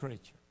to every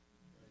creature.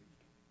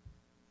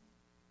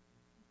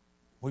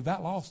 We've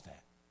about lost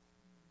that.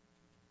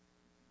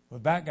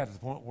 We've about got to the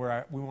point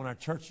where we want our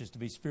churches to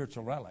be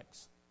spiritual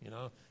relics. You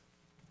know,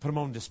 put them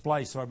on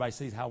display so everybody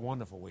sees how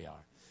wonderful we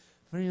are.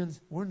 Friends,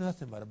 we're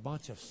nothing but a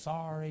bunch of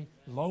sorry,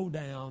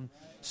 low-down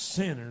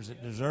sinners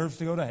that deserves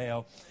to go to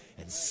hell.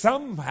 And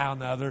somehow or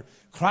another,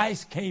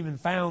 Christ came and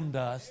found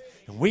us,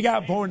 and we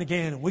got born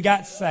again, and we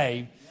got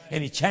saved,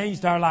 and He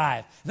changed our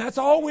life. And that's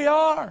all we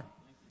are.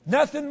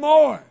 Nothing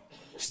more.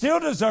 Still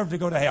deserve to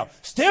go to hell.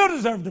 Still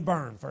deserve to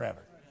burn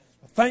forever.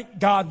 Thank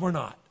God we're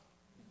not.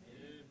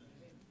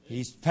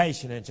 He's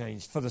patient and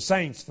changed. For the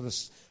saints,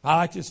 I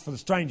like this, for the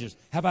strangers.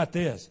 How about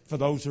this? For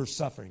those who are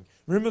suffering.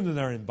 Remember that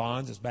they're in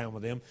bonds, it's bound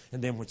with them,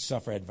 and them which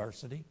suffer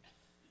adversity.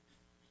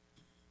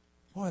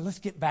 Boy, let's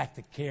get back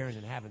to caring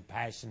and having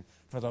passion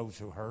for those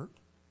who hurt.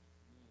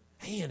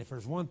 Man, if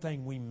there's one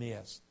thing we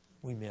miss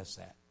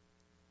that.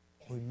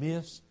 We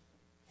miss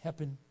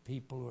helping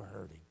people who are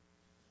hurting.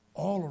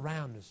 All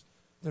around us,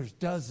 there's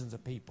dozens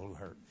of people who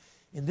hurt.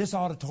 In this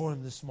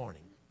auditorium this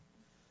morning,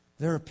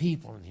 there are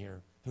people in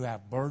here who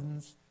have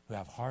burdens, who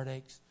have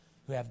heartaches,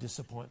 who have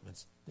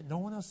disappointments that no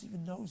one else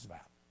even knows about.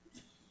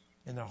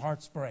 And their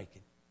heart's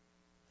breaking.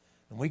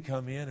 And we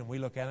come in and we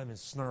look at them and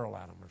snarl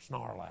at them.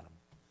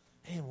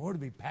 Man, we're to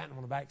be patting them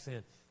on the back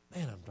saying,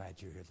 man, I'm glad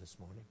you're here this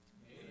morning.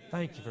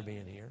 Thank you for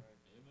being here.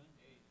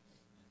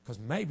 Because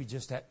maybe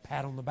just that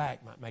pat on the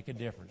back might make a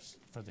difference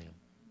for them.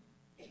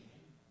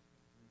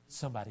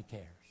 Somebody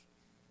cares.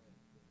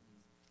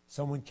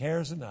 Someone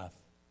cared enough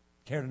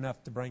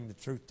to bring the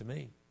truth to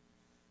me,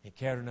 and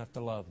cared enough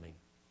to love me.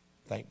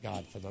 Thank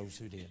God for those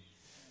who did.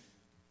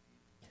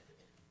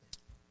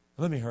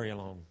 Let me hurry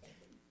along.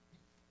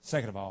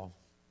 Second of all,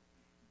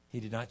 he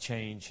did not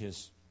change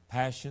his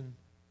passion.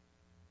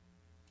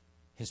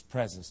 His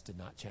presence does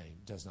not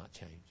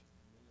change.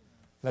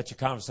 Let your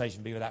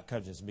conversation be without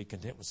covetousness and be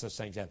content with such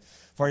things.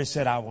 For He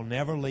said, I will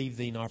never leave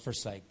thee nor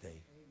forsake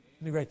thee.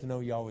 Isn't it great to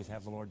know you always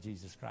have the Lord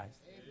Jesus Christ?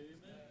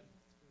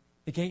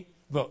 You can't,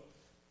 look,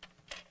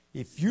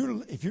 if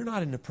you're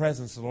not in the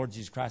presence of the Lord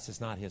Jesus Christ,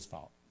 it's not His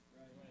fault.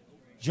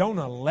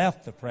 Jonah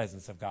left the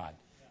presence of God.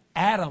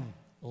 Adam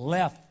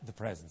left the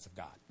presence of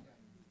God.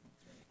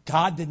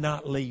 God did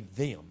not leave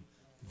them.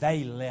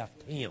 They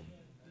left Him.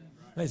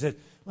 They said,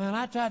 well,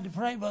 I tried to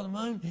pray, Brother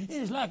Moon. It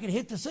was like it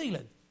hit the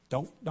ceiling.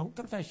 Don't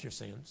confess your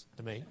sins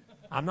to me.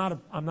 I'm not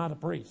a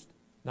priest.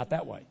 Not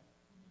that way.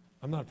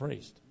 I'm not a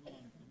priest.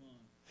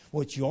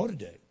 What you ought to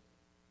do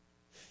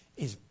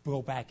is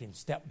go back and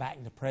step back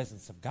in the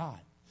presence of God.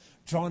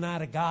 Draw nigh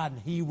to God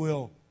and He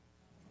will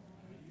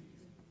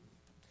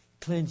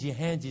cleanse your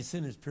hands, your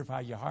sinners,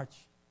 purify your hearts.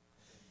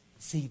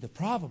 See, the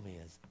problem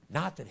is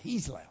not that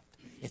He's left.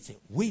 It's that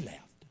we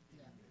left.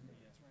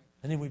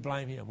 And then we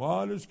blame Him.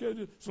 Well,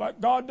 it's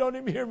like God don't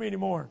even hear me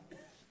anymore.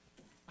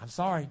 I'm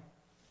sorry.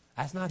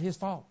 That's not His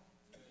fault.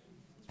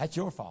 That's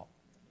your fault.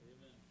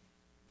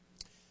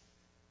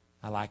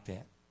 I like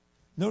that.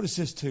 Notice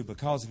this too.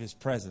 Because of His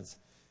presence,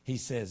 He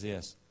says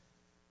this.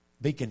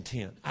 Be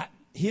content.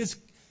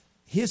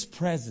 His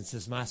presence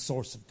is my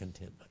source of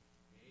contentment.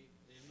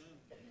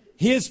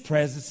 His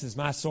presence is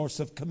my source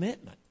of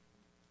commitment.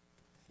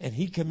 And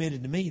He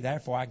committed to me,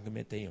 therefore I can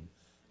commit to Him.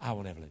 I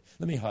will never leave.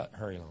 Let me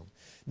hurry along.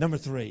 Number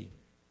 3,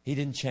 He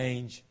didn't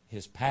change.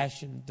 His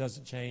passion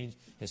doesn't change.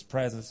 His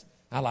presence,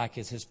 I like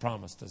His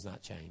promise does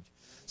not change.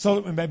 so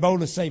that we may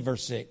boldly say,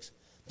 verse 6,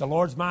 the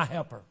Lord's my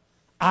helper.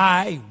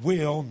 I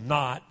will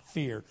not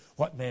fear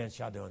what man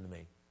shall do unto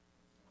me.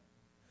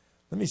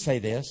 Let me say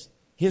this.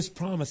 His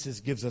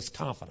promises gives us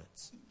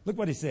confidence. Look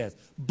what he says.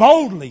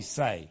 Boldly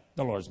say,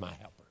 the Lord's my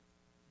helper.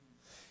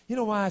 You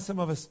know why some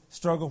of us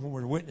struggle when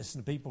we're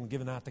witnessing to people and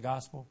giving out the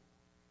gospel?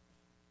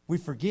 We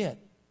forget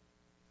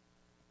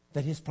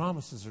that his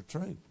promises are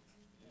true.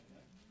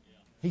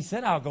 He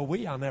said, I'll go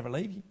with you. I'll never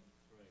leave you.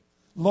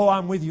 Lo,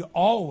 I'm with you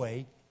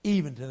always,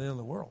 even to the end of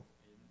the world.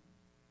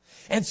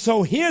 And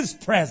so his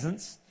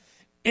presence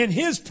and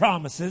his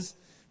promises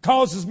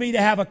causes me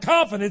to have a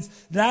confidence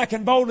that I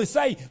can boldly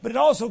say, but it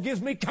also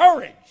gives me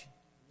courage.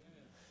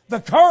 The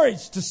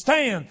courage to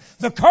stand,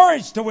 the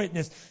courage to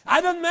witness.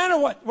 It doesn't matter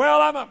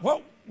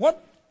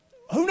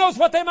who knows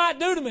what they might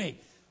do to me.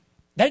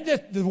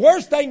 The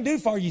worst they can do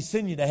for you is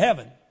send you to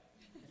heaven.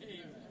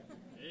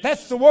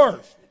 That's the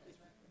worst.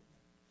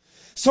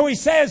 So he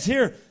says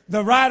here,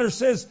 the writer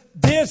says,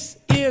 this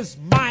is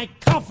my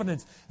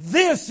confidence.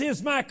 This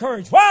is my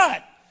courage.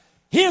 What?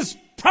 His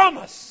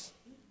promise.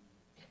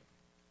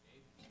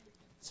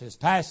 So his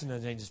passion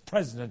doesn't change, his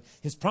presence,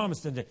 his promise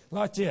doesn't change.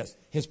 Watch this.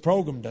 His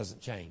program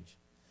doesn't change.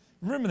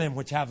 Remember them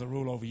which have the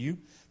rule over you.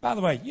 By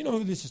the way, you know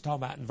who this is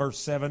talking about in verse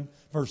 7,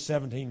 verse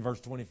 17, verse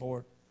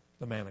 24?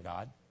 The man of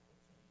God.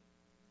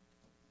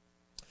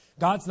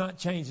 God's not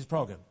changed his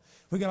program.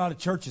 We got a lot of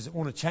churches that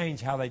want to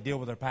change how they deal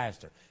with their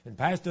pastor. And the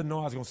pastor didn't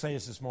know I was going to say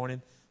this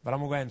morning, but I'm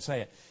going to go ahead and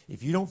say it.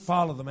 If you don't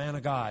follow the man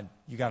of God,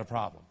 you got a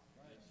problem.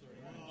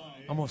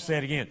 I'm going to say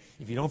it again.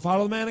 If you don't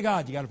follow the man of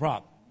God, you got a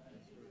problem.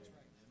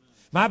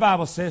 My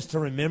Bible says to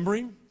remember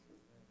him.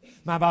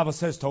 My Bible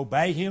says to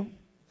obey him.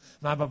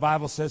 My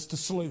Bible says to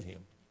salute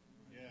him.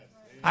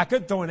 I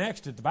could throw an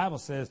extra. The Bible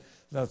says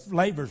the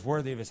labor is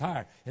worthy of his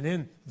hire. And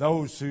then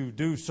those who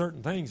do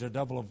certain things are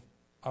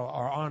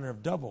honor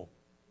of double.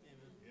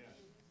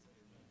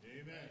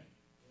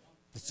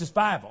 It's just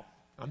Bible.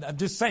 I'm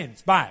just saying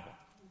it's Bible.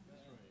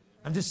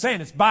 I'm just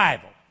saying it's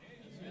Bible.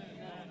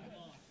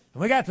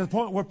 And we got to the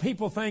point where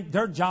people think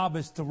their job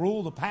is to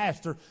rule the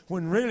pastor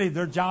when really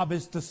their job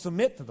is to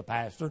submit to the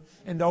pastor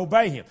and to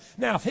obey him.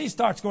 Now, if he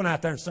starts going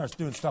out there and starts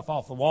doing stuff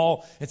off the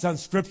wall, it's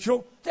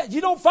unscriptural,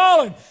 you don't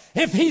follow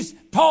him.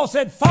 Paul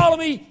said, follow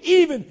me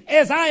even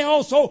as I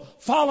also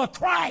follow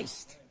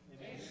Christ.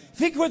 If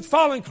he quits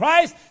following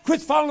Christ,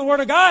 quits following the Word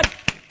of God,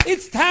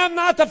 it's time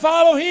not to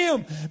follow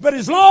him. But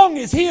as long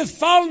as he is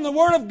following the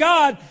Word of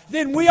God,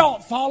 then we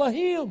ought to follow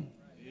him.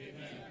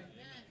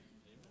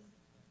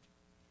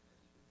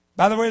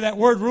 By the way, that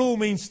word rule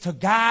means to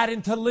guide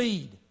and to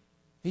lead.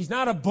 He's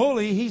not a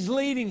bully. He's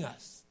leading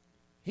us.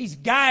 He's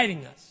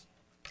guiding us.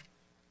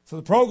 So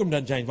the program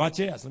doesn't change. Watch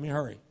this. Let me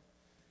hurry.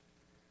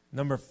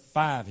 Number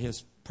 5,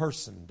 his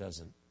person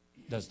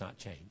does not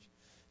change.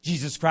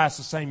 Jesus Christ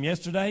the same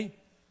yesterday,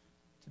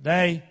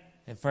 today,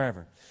 and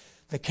forever.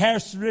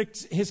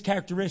 His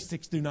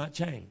characteristics do not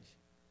change.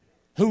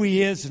 Who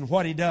he is and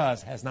what he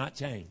does has not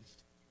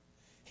changed.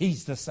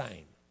 He's the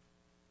same.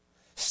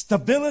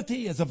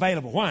 Stability is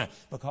available. Why?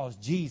 Because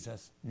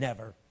Jesus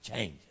never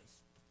changes.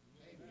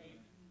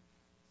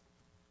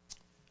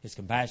 His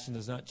compassion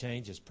does not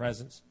change. His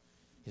presence,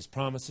 his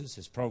promises,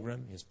 his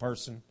program, his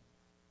person,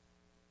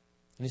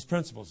 and his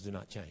principles do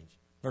not change.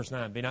 Verse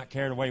 9, be not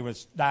carried away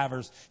with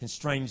divers and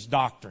strange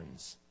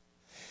doctrines.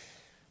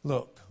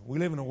 Look, we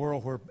live in a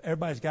world where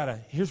everybody's got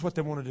here's what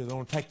they want to do. They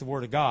want to take the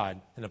Word of God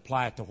and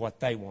apply it to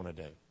what they want to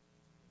do.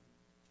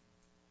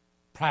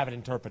 Private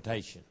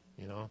interpretation,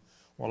 you know.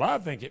 Well, I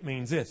think it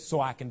means this, so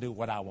I can do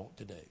what I want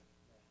to do.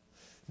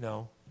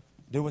 No,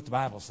 do what the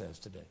Bible says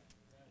to do.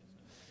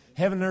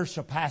 Heaven and earth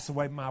shall pass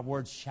away, but my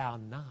words shall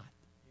not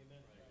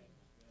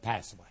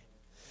pass away.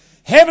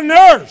 Heaven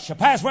and earth shall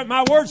pass away, but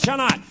my words shall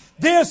not.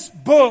 This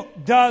book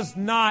does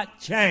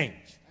not change.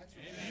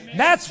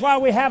 That's why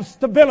we have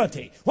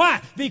stability.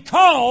 Why?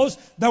 Because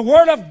the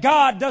Word of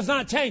God does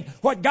not change.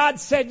 What God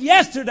said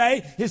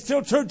yesterday is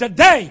still true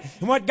today.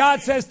 And what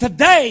God says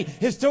today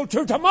is still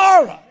true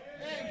tomorrow.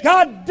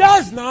 God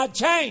does not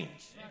change.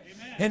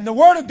 And the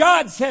Word of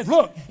God says,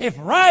 look, if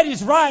right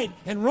is right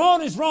and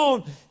wrong is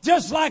wrong,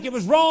 just like it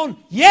was wrong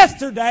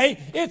yesterday,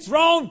 it's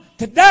wrong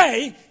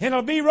today, and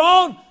it'll be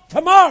wrong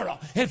tomorrow.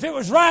 And if it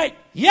was right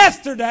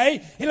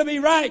yesterday, it'll be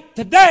right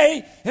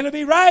today, and it'll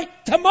be right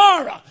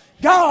tomorrow.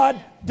 God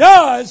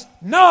does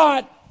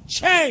not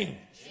change.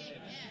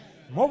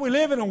 What we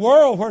live in a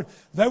world where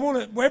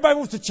everybody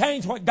wants to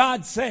change what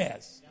God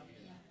says.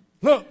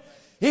 Look,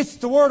 it's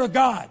the Word of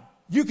God.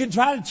 You can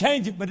try to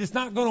change it, but it's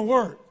not going to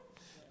work.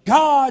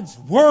 God's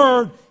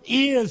Word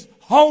is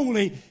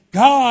holy.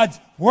 God's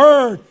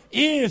Word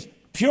is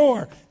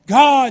pure.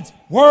 God's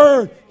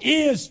Word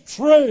is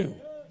true.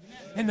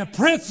 And the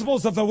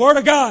principles of the Word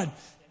of God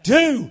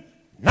do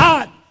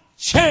not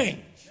change.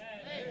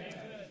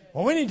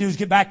 What we need to do is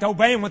get back to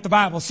obeying what the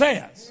Bible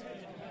says.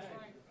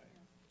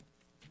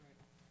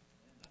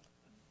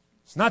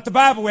 It's not the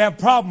Bible we have a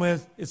problem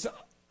with. It's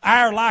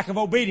our lack of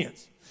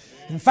obedience.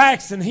 In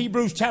fact, in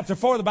Hebrews chapter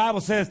 4, the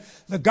Bible says,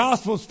 the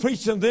gospel is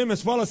preached unto them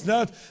as well as to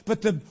us,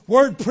 but the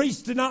word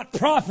preached did not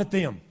profit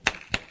them.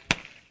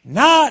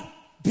 not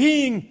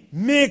being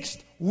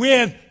mixed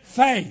with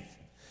faith.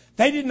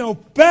 They didn't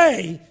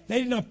obey. They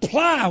didn't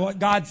apply what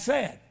God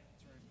said. And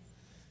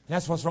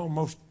that's what's wrong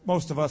with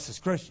most of us as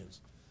Christians.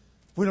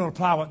 We don't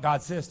apply what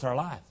God says to our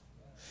life.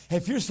 Hey,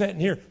 if you're sitting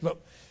here,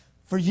 look,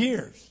 for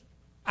years,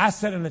 I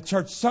sat in the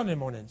church Sunday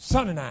morning,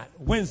 Sunday night,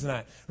 Wednesday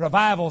night,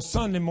 revival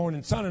Sunday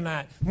morning, Sunday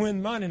night,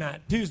 Monday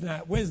night, Tuesday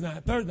night, Wednesday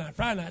night, Thursday night,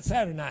 Friday night,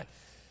 Saturday night.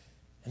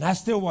 And I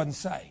still wasn't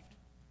saved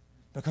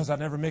because I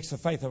never mixed the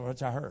faith of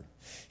which I heard.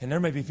 And there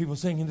may be people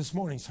singing this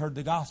morning who's heard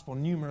the gospel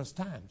numerous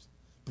times,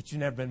 but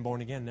you've never been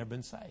born again, never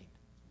been saved.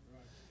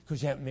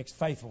 Because you haven't mixed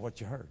faith with what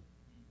you heard.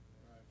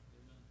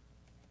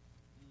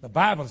 The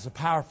Bible is a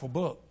powerful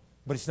book,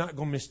 but it's not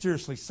going to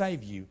mysteriously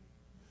save you.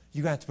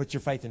 You're going to have to put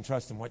your faith and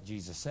trust in what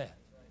Jesus said.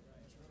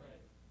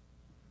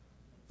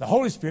 The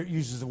Holy Spirit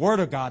uses the Word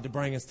of God to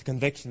bring us the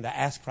conviction to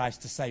ask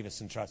Christ to save us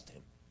and trust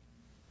Him.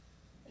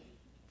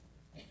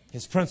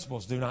 His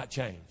principles do not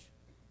change.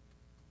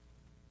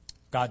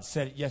 God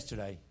said it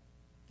yesterday.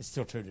 It's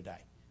still true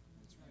today.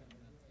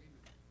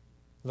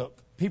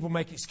 Look, people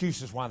make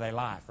excuses why they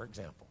lie, for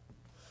example.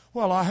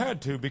 Well, I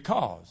had to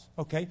because.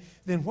 Okay,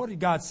 then what did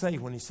God say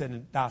when He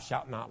said, thou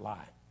shalt not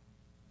lie?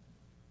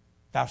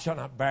 Thou shalt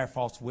not bear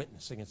false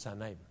witness against thy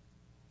neighbor.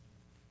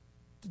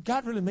 Did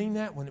God really mean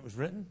that when it was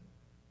written?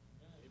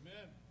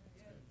 Amen.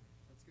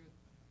 That's good.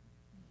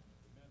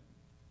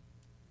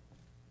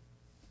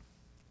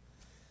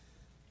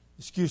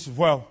 Excuses,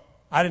 well,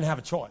 I didn't have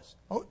a choice.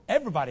 Oh,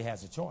 everybody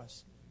has a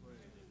choice.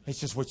 It's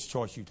just which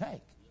choice you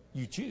take.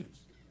 You choose.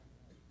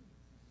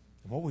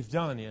 And what we've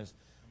done is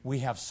we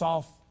have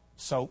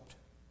soft-pedaled,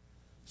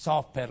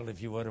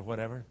 if you would, or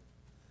whatever,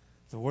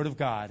 the Word of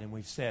God, and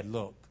we've said,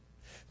 look,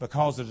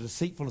 because of the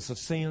deceitfulness of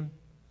sin,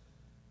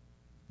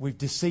 we've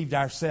deceived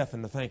ourselves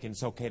into thinking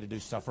it's okay to do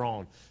stuff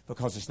wrong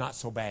because it's not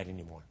so bad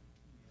anymore.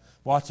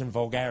 Watching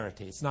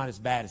vulgarity, it's not as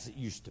bad as it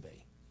used to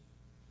be.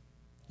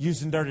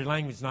 Using dirty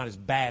language is not as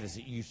bad as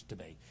it used to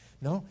be.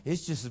 No,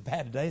 it's just as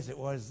bad today as it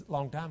was a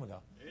long time ago.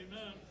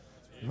 Amen.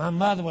 My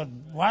mother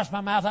would wash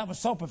my mouth out with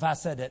soap if I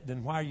said that.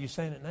 Then why are you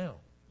saying it now?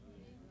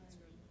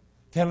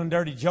 Telling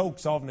dirty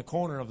jokes off in the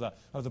corner of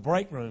the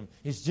break room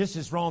is just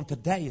as wrong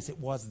today as it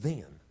was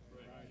then.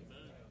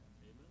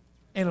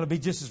 And it'll be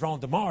just as wrong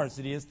tomorrow as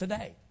it is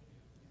today.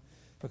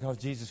 Because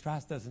Jesus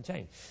Christ doesn't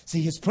change.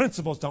 See, His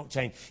principles don't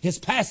change. His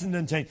passion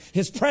doesn't change.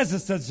 His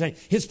presence doesn't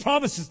change. His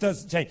promises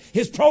doesn't change.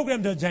 His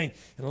program doesn't change.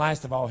 And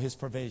last of all, His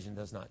provision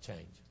does not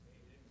change.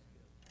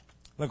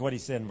 Look what He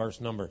said in verse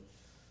number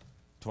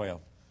 12.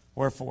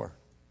 Wherefore,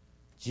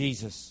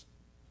 Jesus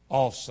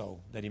also,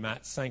 that He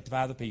might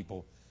sanctify the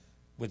people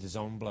with His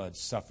own blood,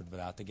 suffered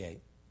without the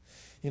gate.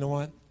 You know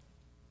what?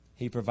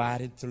 He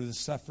provided through the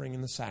suffering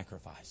and the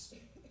sacrifice.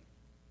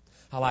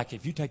 I like it.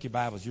 If you take your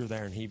Bibles, you're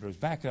there in Hebrews.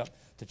 Back up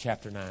to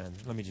chapter 9.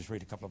 Let me just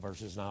read a couple of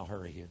verses and I'll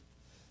hurry here.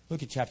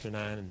 Look at chapter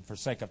 9, and for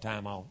sake of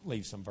time, I'll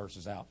leave some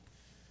verses out.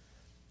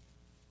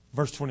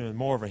 Verse 20,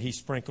 moreover, He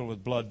sprinkled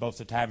with blood both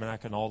the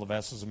tabernacle and all the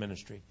vessels of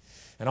ministry.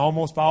 And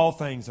almost by all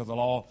things of the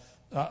law,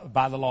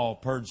 by the law,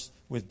 purged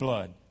with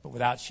blood. But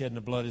without shedding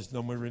of blood is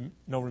no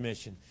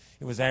remission.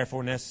 It was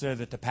therefore necessary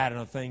that the pattern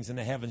of things in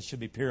the heavens should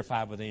be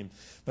purified with Him.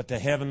 But the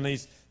heavenly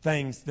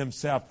things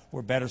themselves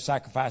were better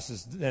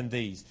sacrifices than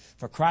these.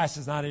 For Christ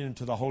is not entered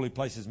into the holy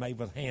places made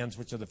with hands,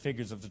 which are the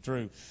figures of the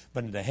true,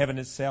 but into heaven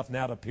itself,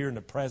 now to appear in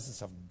the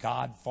presence of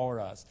God for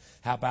us.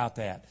 How about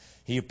that?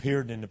 He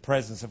appeared in the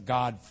presence of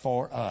God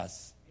for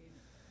us.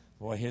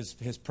 Boy,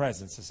 His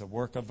presence is a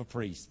work of a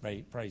priest.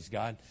 Praise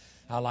God.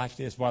 I like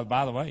this. Well,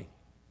 by the way,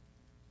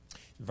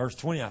 in verse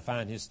 20, I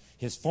find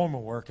his former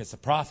work as a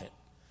prophet.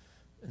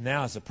 And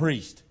now as a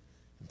priest.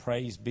 And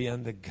praise be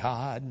unto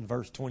God. In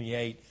verse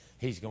 28,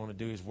 He's going to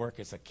do His work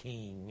as a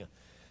king.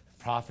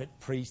 Prophet,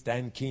 priest,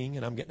 and king.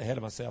 And I'm getting ahead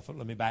of myself.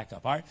 Let me back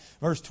up. All right.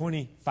 Verse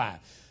 25.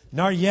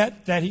 Nor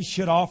yet that He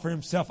should offer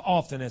Himself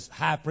often as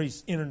high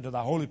priest enter into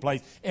the holy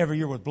place every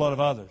year with blood of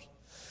others.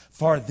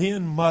 For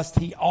then must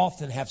He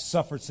often have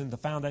suffered since the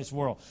foundation of the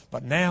world.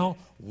 But now,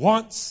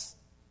 once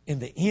in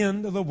the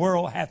end of the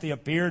world hath He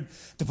appeared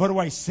to put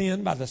away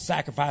sin by the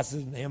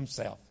sacrifices in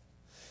Himself.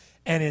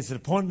 And it is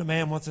appointed a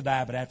man once to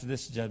die, but after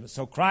this judgment.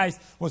 So Christ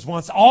was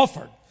once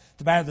offered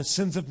to bear the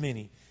sins of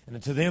many. And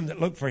unto them that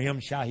look for Him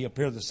shall He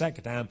appear the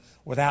second time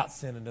without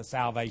sin unto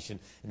salvation.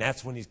 And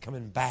that's when He's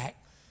coming back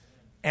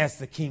as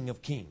the King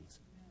of Kings.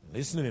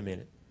 Listen to me a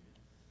minute.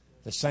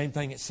 The same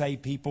thing that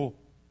saved people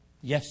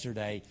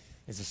yesterday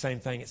is the same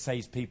thing that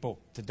saves people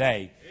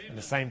today. And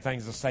the same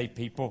things that save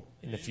people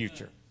in the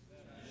future.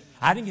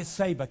 I didn't get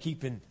saved by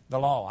keeping the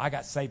law. I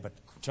got saved by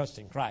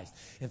trusting Christ.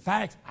 In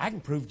fact, I can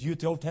prove to you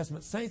that the Old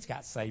Testament saints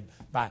got saved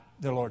by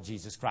the Lord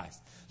Jesus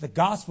Christ. The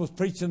gospel was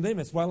preached to them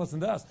as well as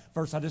unto us.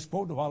 Verse I just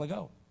quoted a while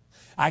ago.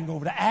 I can go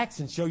over to Acts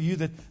and show you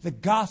that the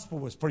gospel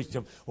was preached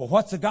to them. Well,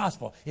 what's the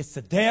gospel? It's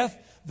the death,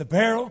 the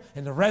burial,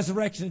 and the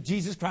resurrection of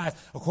Jesus Christ,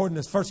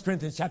 according to 1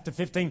 Corinthians chapter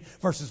 15,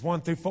 verses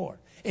 1 through 4.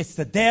 It's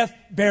the death,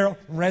 burial,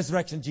 and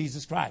resurrection of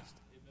Jesus Christ.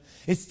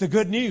 It's the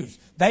good news.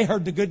 They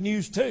heard the good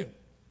news too.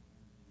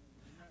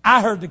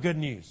 I heard the good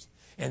news.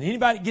 And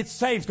anybody that gets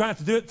saved is going to have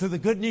to do it through the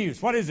good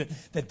news. What is it?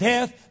 The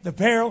death, the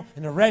burial,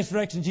 and the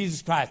resurrection of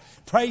Jesus Christ.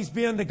 Praise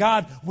be unto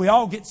God. We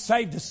all get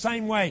saved the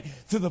same way.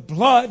 Through the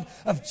blood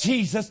of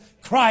Jesus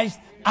Christ,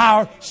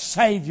 our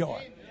Savior.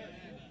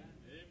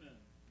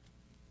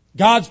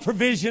 God's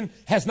provision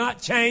has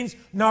not changed,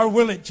 nor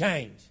will it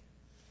change.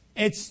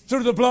 It's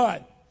through the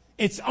blood.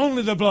 It's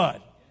only the blood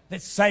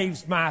that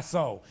saves my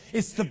soul.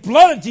 It's the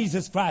blood of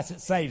Jesus Christ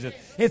that saves us.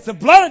 It's the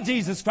blood of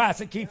Jesus Christ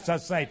that keeps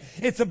us safe.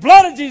 It's the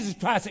blood of Jesus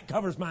Christ that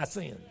covers my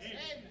sins.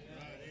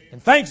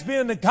 And thanks be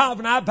unto God,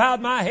 when I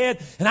bowed my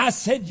head and I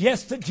said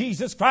yes to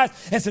Jesus Christ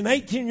as an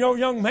 18-year-old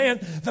young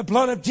man, the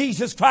blood of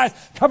Jesus Christ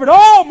covered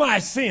all my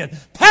sin,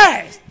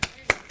 past,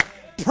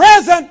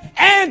 present,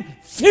 and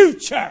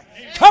future.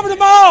 Covered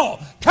them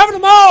all. Covered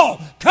them all.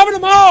 Covered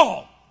them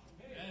all.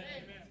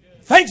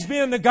 Thanks be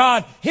unto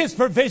God, His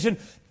provision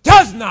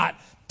does not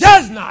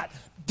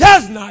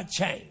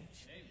change.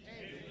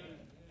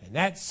 And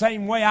that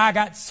same way I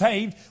got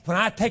saved, when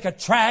I take a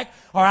tract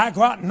or I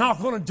go out and knock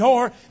on a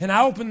door and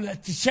I open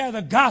to share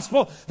the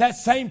gospel, that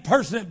same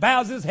person that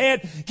bows his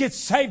head gets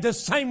saved the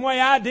same way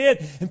I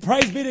did. And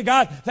praise be to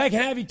God, they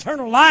can have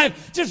eternal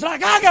life just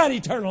like I got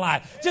eternal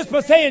life. Just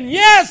by saying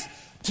yes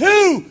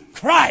to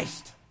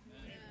Christ.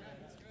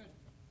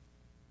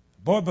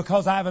 Boy,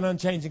 because I have an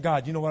unchanging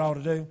God, you know what I ought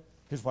to do?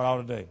 Here's what I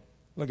ought to do.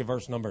 Look at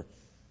verse number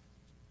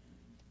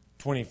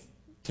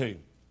 22.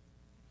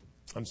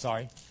 I'm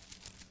sorry.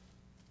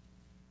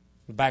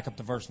 Back up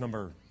to verse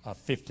number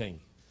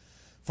 15.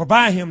 For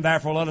by Him,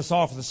 therefore, let us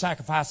offer the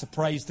sacrifice of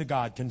praise to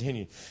God.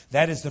 Continue.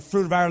 That is the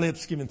fruit of our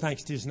lips, giving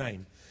thanks to His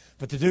name.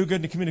 But to do good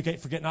and to communicate,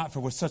 forget not,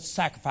 for with such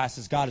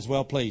sacrifices God is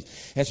well pleased.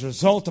 As a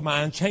result of my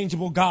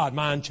unchangeable God,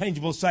 my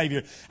unchangeable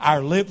Savior,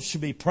 our lips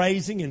should be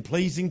praising and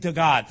pleasing to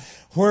God.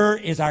 Where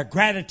is our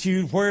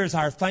gratitude? Where is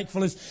our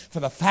thankfulness for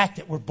the fact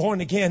that we're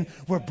born again?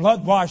 We're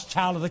blood-washed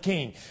child of the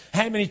King.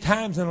 How many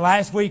times in the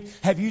last week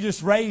have you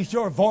just raised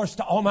your voice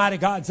to Almighty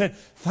God and said,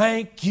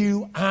 thank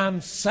you,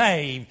 I'm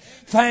saved.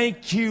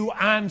 Thank you,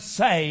 I'm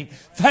saved.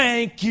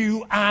 Thank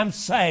you, I'm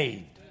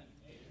saved.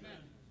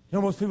 You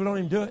know, most people don't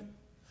even do it.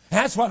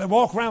 That's why they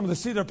walk around with the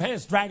seat of their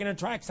pants dragging their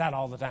tracks out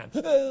all the time.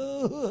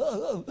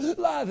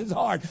 Life is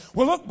hard.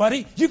 Well, look,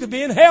 buddy, you could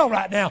be in hell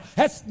right now.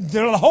 That's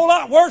a whole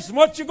lot worse than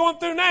what you're going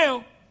through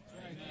now.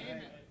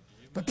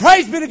 But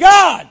praise be to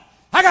God.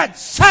 I got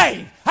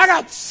saved. I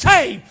got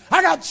saved.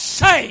 I got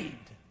saved.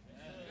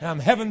 And I'm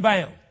heaven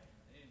bound.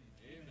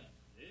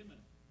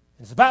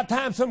 It's about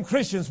time some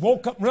Christians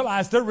woke up and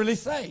realized they're really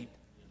saved.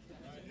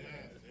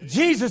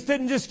 Jesus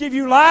didn't just give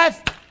you life.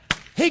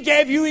 He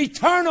gave you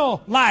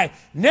eternal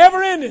life,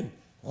 never ending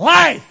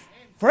life,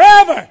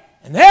 forever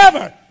and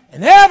ever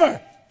and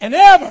ever and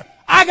ever.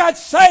 I got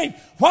saved.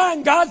 Why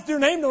in God's dear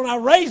name don't I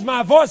raise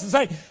my voice and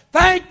say,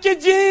 thank you,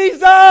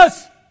 Jesus?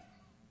 Amen.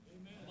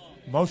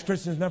 Most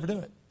Christians never do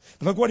it.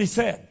 But look what He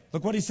said.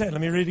 Look what He said. Let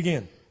me read it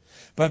again.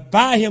 But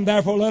by Him,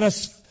 therefore, let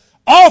us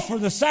offer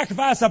the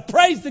sacrifice of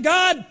praise to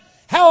God.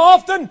 How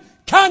often?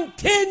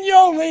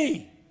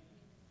 Continually.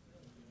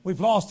 We've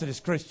lost it as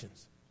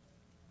Christians.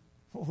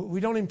 We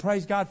don't even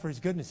praise God for His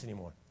goodness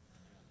anymore.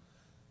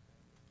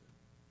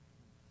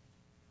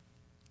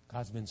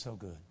 God's been so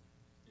good.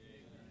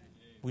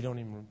 We don't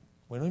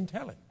even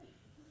tell Him.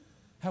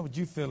 How would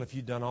you feel if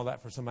you'd done all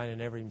that for somebody and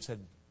never even said,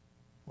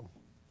 well,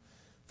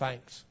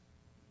 thanks?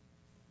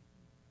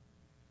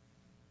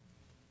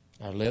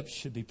 Our lips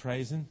should be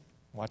praising.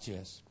 Watch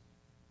this.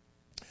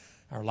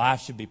 Our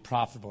life should be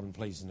profitable and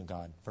pleasing to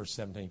God. Verse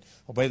 17.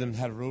 Obey them and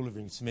have a rule of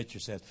you and submit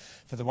yourselves.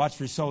 For the watch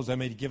for your souls, they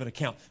may give an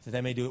account, that they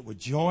may do it with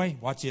joy.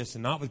 Watch this,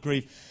 and not with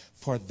grief.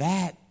 For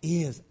that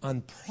is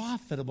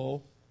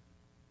unprofitable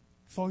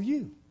for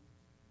you.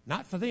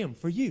 Not for them,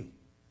 for you.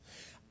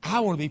 I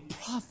want to be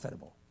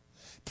profitable.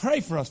 Pray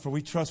for us, for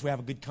we trust we have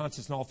a good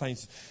conscience in all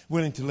things,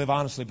 willing to live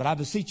honestly. But I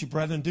beseech you,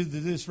 brethren, do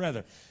this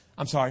rather.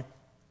 I'm sorry.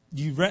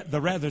 The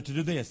rather to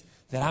do this,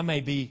 that I may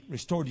be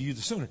restored to you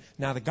the sooner.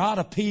 Now the God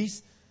of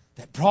peace,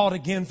 that brought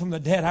again from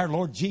the dead our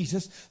Lord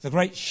Jesus, the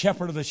great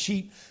shepherd of the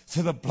sheep,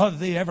 through the blood of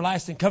the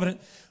everlasting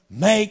covenant,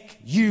 make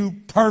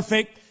you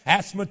perfect.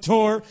 That's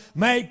mature.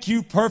 Make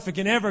you perfect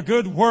in every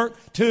good work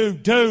to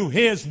do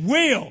His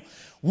will,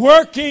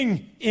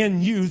 working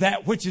in you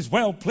that which is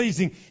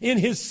well-pleasing in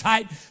His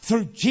sight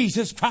through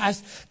Jesus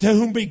Christ, to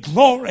whom be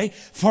glory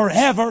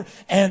forever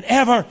and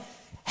ever.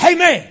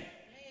 Amen.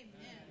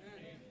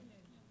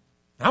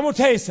 I'm going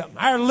to tell you something.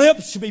 Our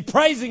lips should be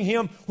praising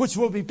Him, which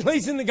will be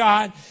pleasing to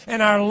God,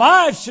 and our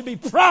lives should be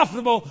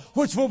profitable,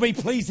 which will be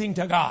pleasing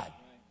to God.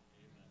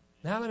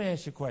 Now let me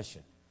ask you a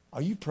question.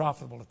 Are you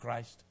profitable to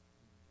Christ?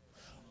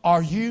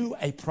 Are you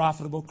a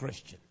profitable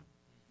Christian?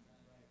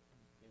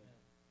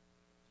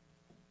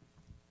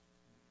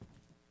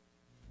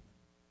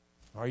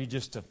 Or are you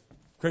just a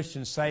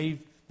Christian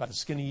saved by the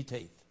skin of your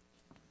teeth?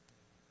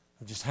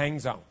 Who just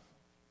hangs on?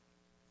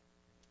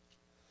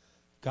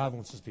 God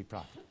wants us to be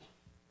profitable.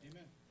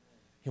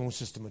 He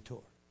wants us to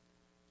mature.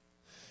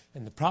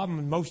 And the problem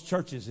in most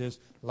churches is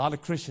a lot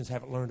of Christians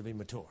haven't learned to be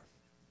mature.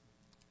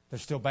 They're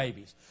still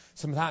babies.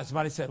 Sometimes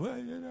somebody said, well,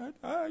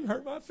 you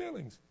hurt my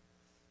feelings.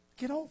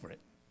 Get over it.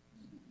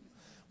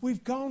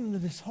 We've gone into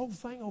this whole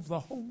thing over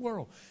the whole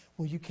world.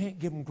 Well, you can't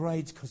give them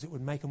grades because it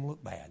would make them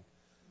look bad.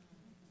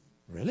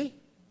 Really?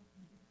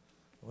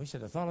 I wish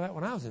I'd have thought of that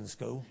when I was in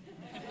school.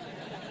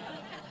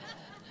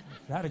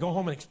 I had to go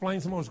home and explain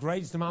some of those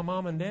grades to my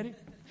mom and daddy.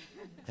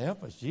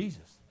 Help us,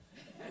 Jesus.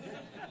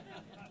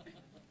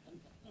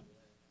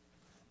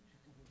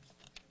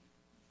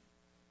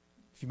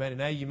 If you made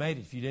an A, you made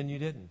it. If you didn't, you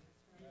didn't.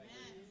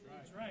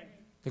 That's right.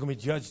 They're going to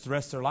be judged the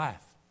rest of their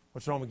life.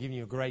 What's wrong with giving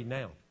you a grade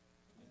now?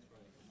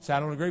 So I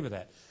don't agree with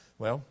that.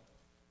 Well,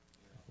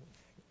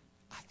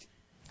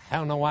 I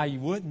don't know why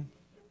you wouldn't.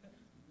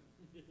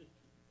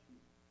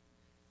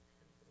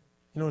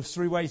 You know, there's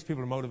 3 ways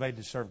people are motivated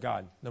to serve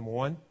God. Number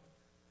 1,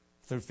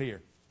 through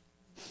fear.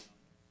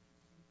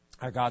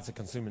 Our God's a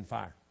consuming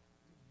fire.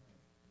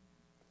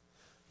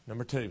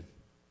 Number 2,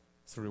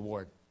 through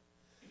reward.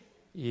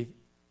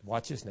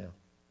 Watch this now.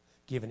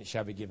 Given it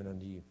shall be given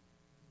unto you.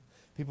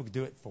 People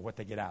do it for what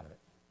they get out of it.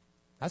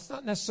 That's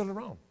not necessarily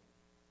wrong.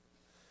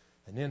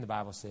 And then the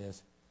Bible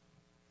says,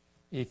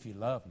 if you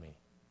love me,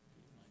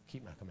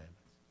 keep my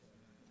commandments.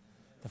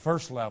 The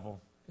first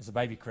level is a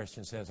baby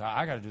Christian says,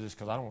 I got to do this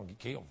because I don't want to get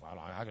killed.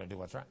 I got to do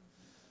what's right.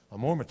 A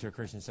more mature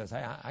Christian says,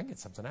 hey, I can get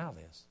something out of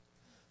this.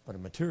 But a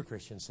mature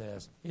Christian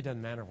says, it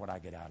doesn't matter what I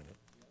get out of it.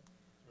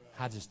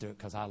 I just do it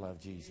because I love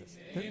Jesus.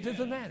 It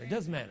doesn't matter. It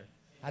doesn't matter.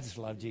 I just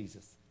love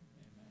Jesus.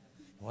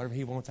 Whatever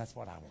he wants, that's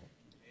what I want.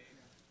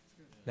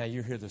 Now,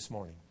 you're here this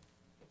morning.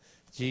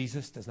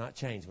 Jesus does not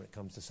change when it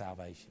comes to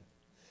salvation.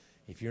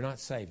 If you're not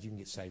saved, you can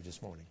get saved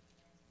this morning.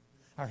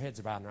 Our heads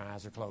are bowed and our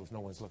eyes are closed. No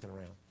one's looking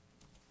around.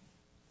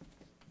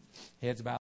 Heads bowed.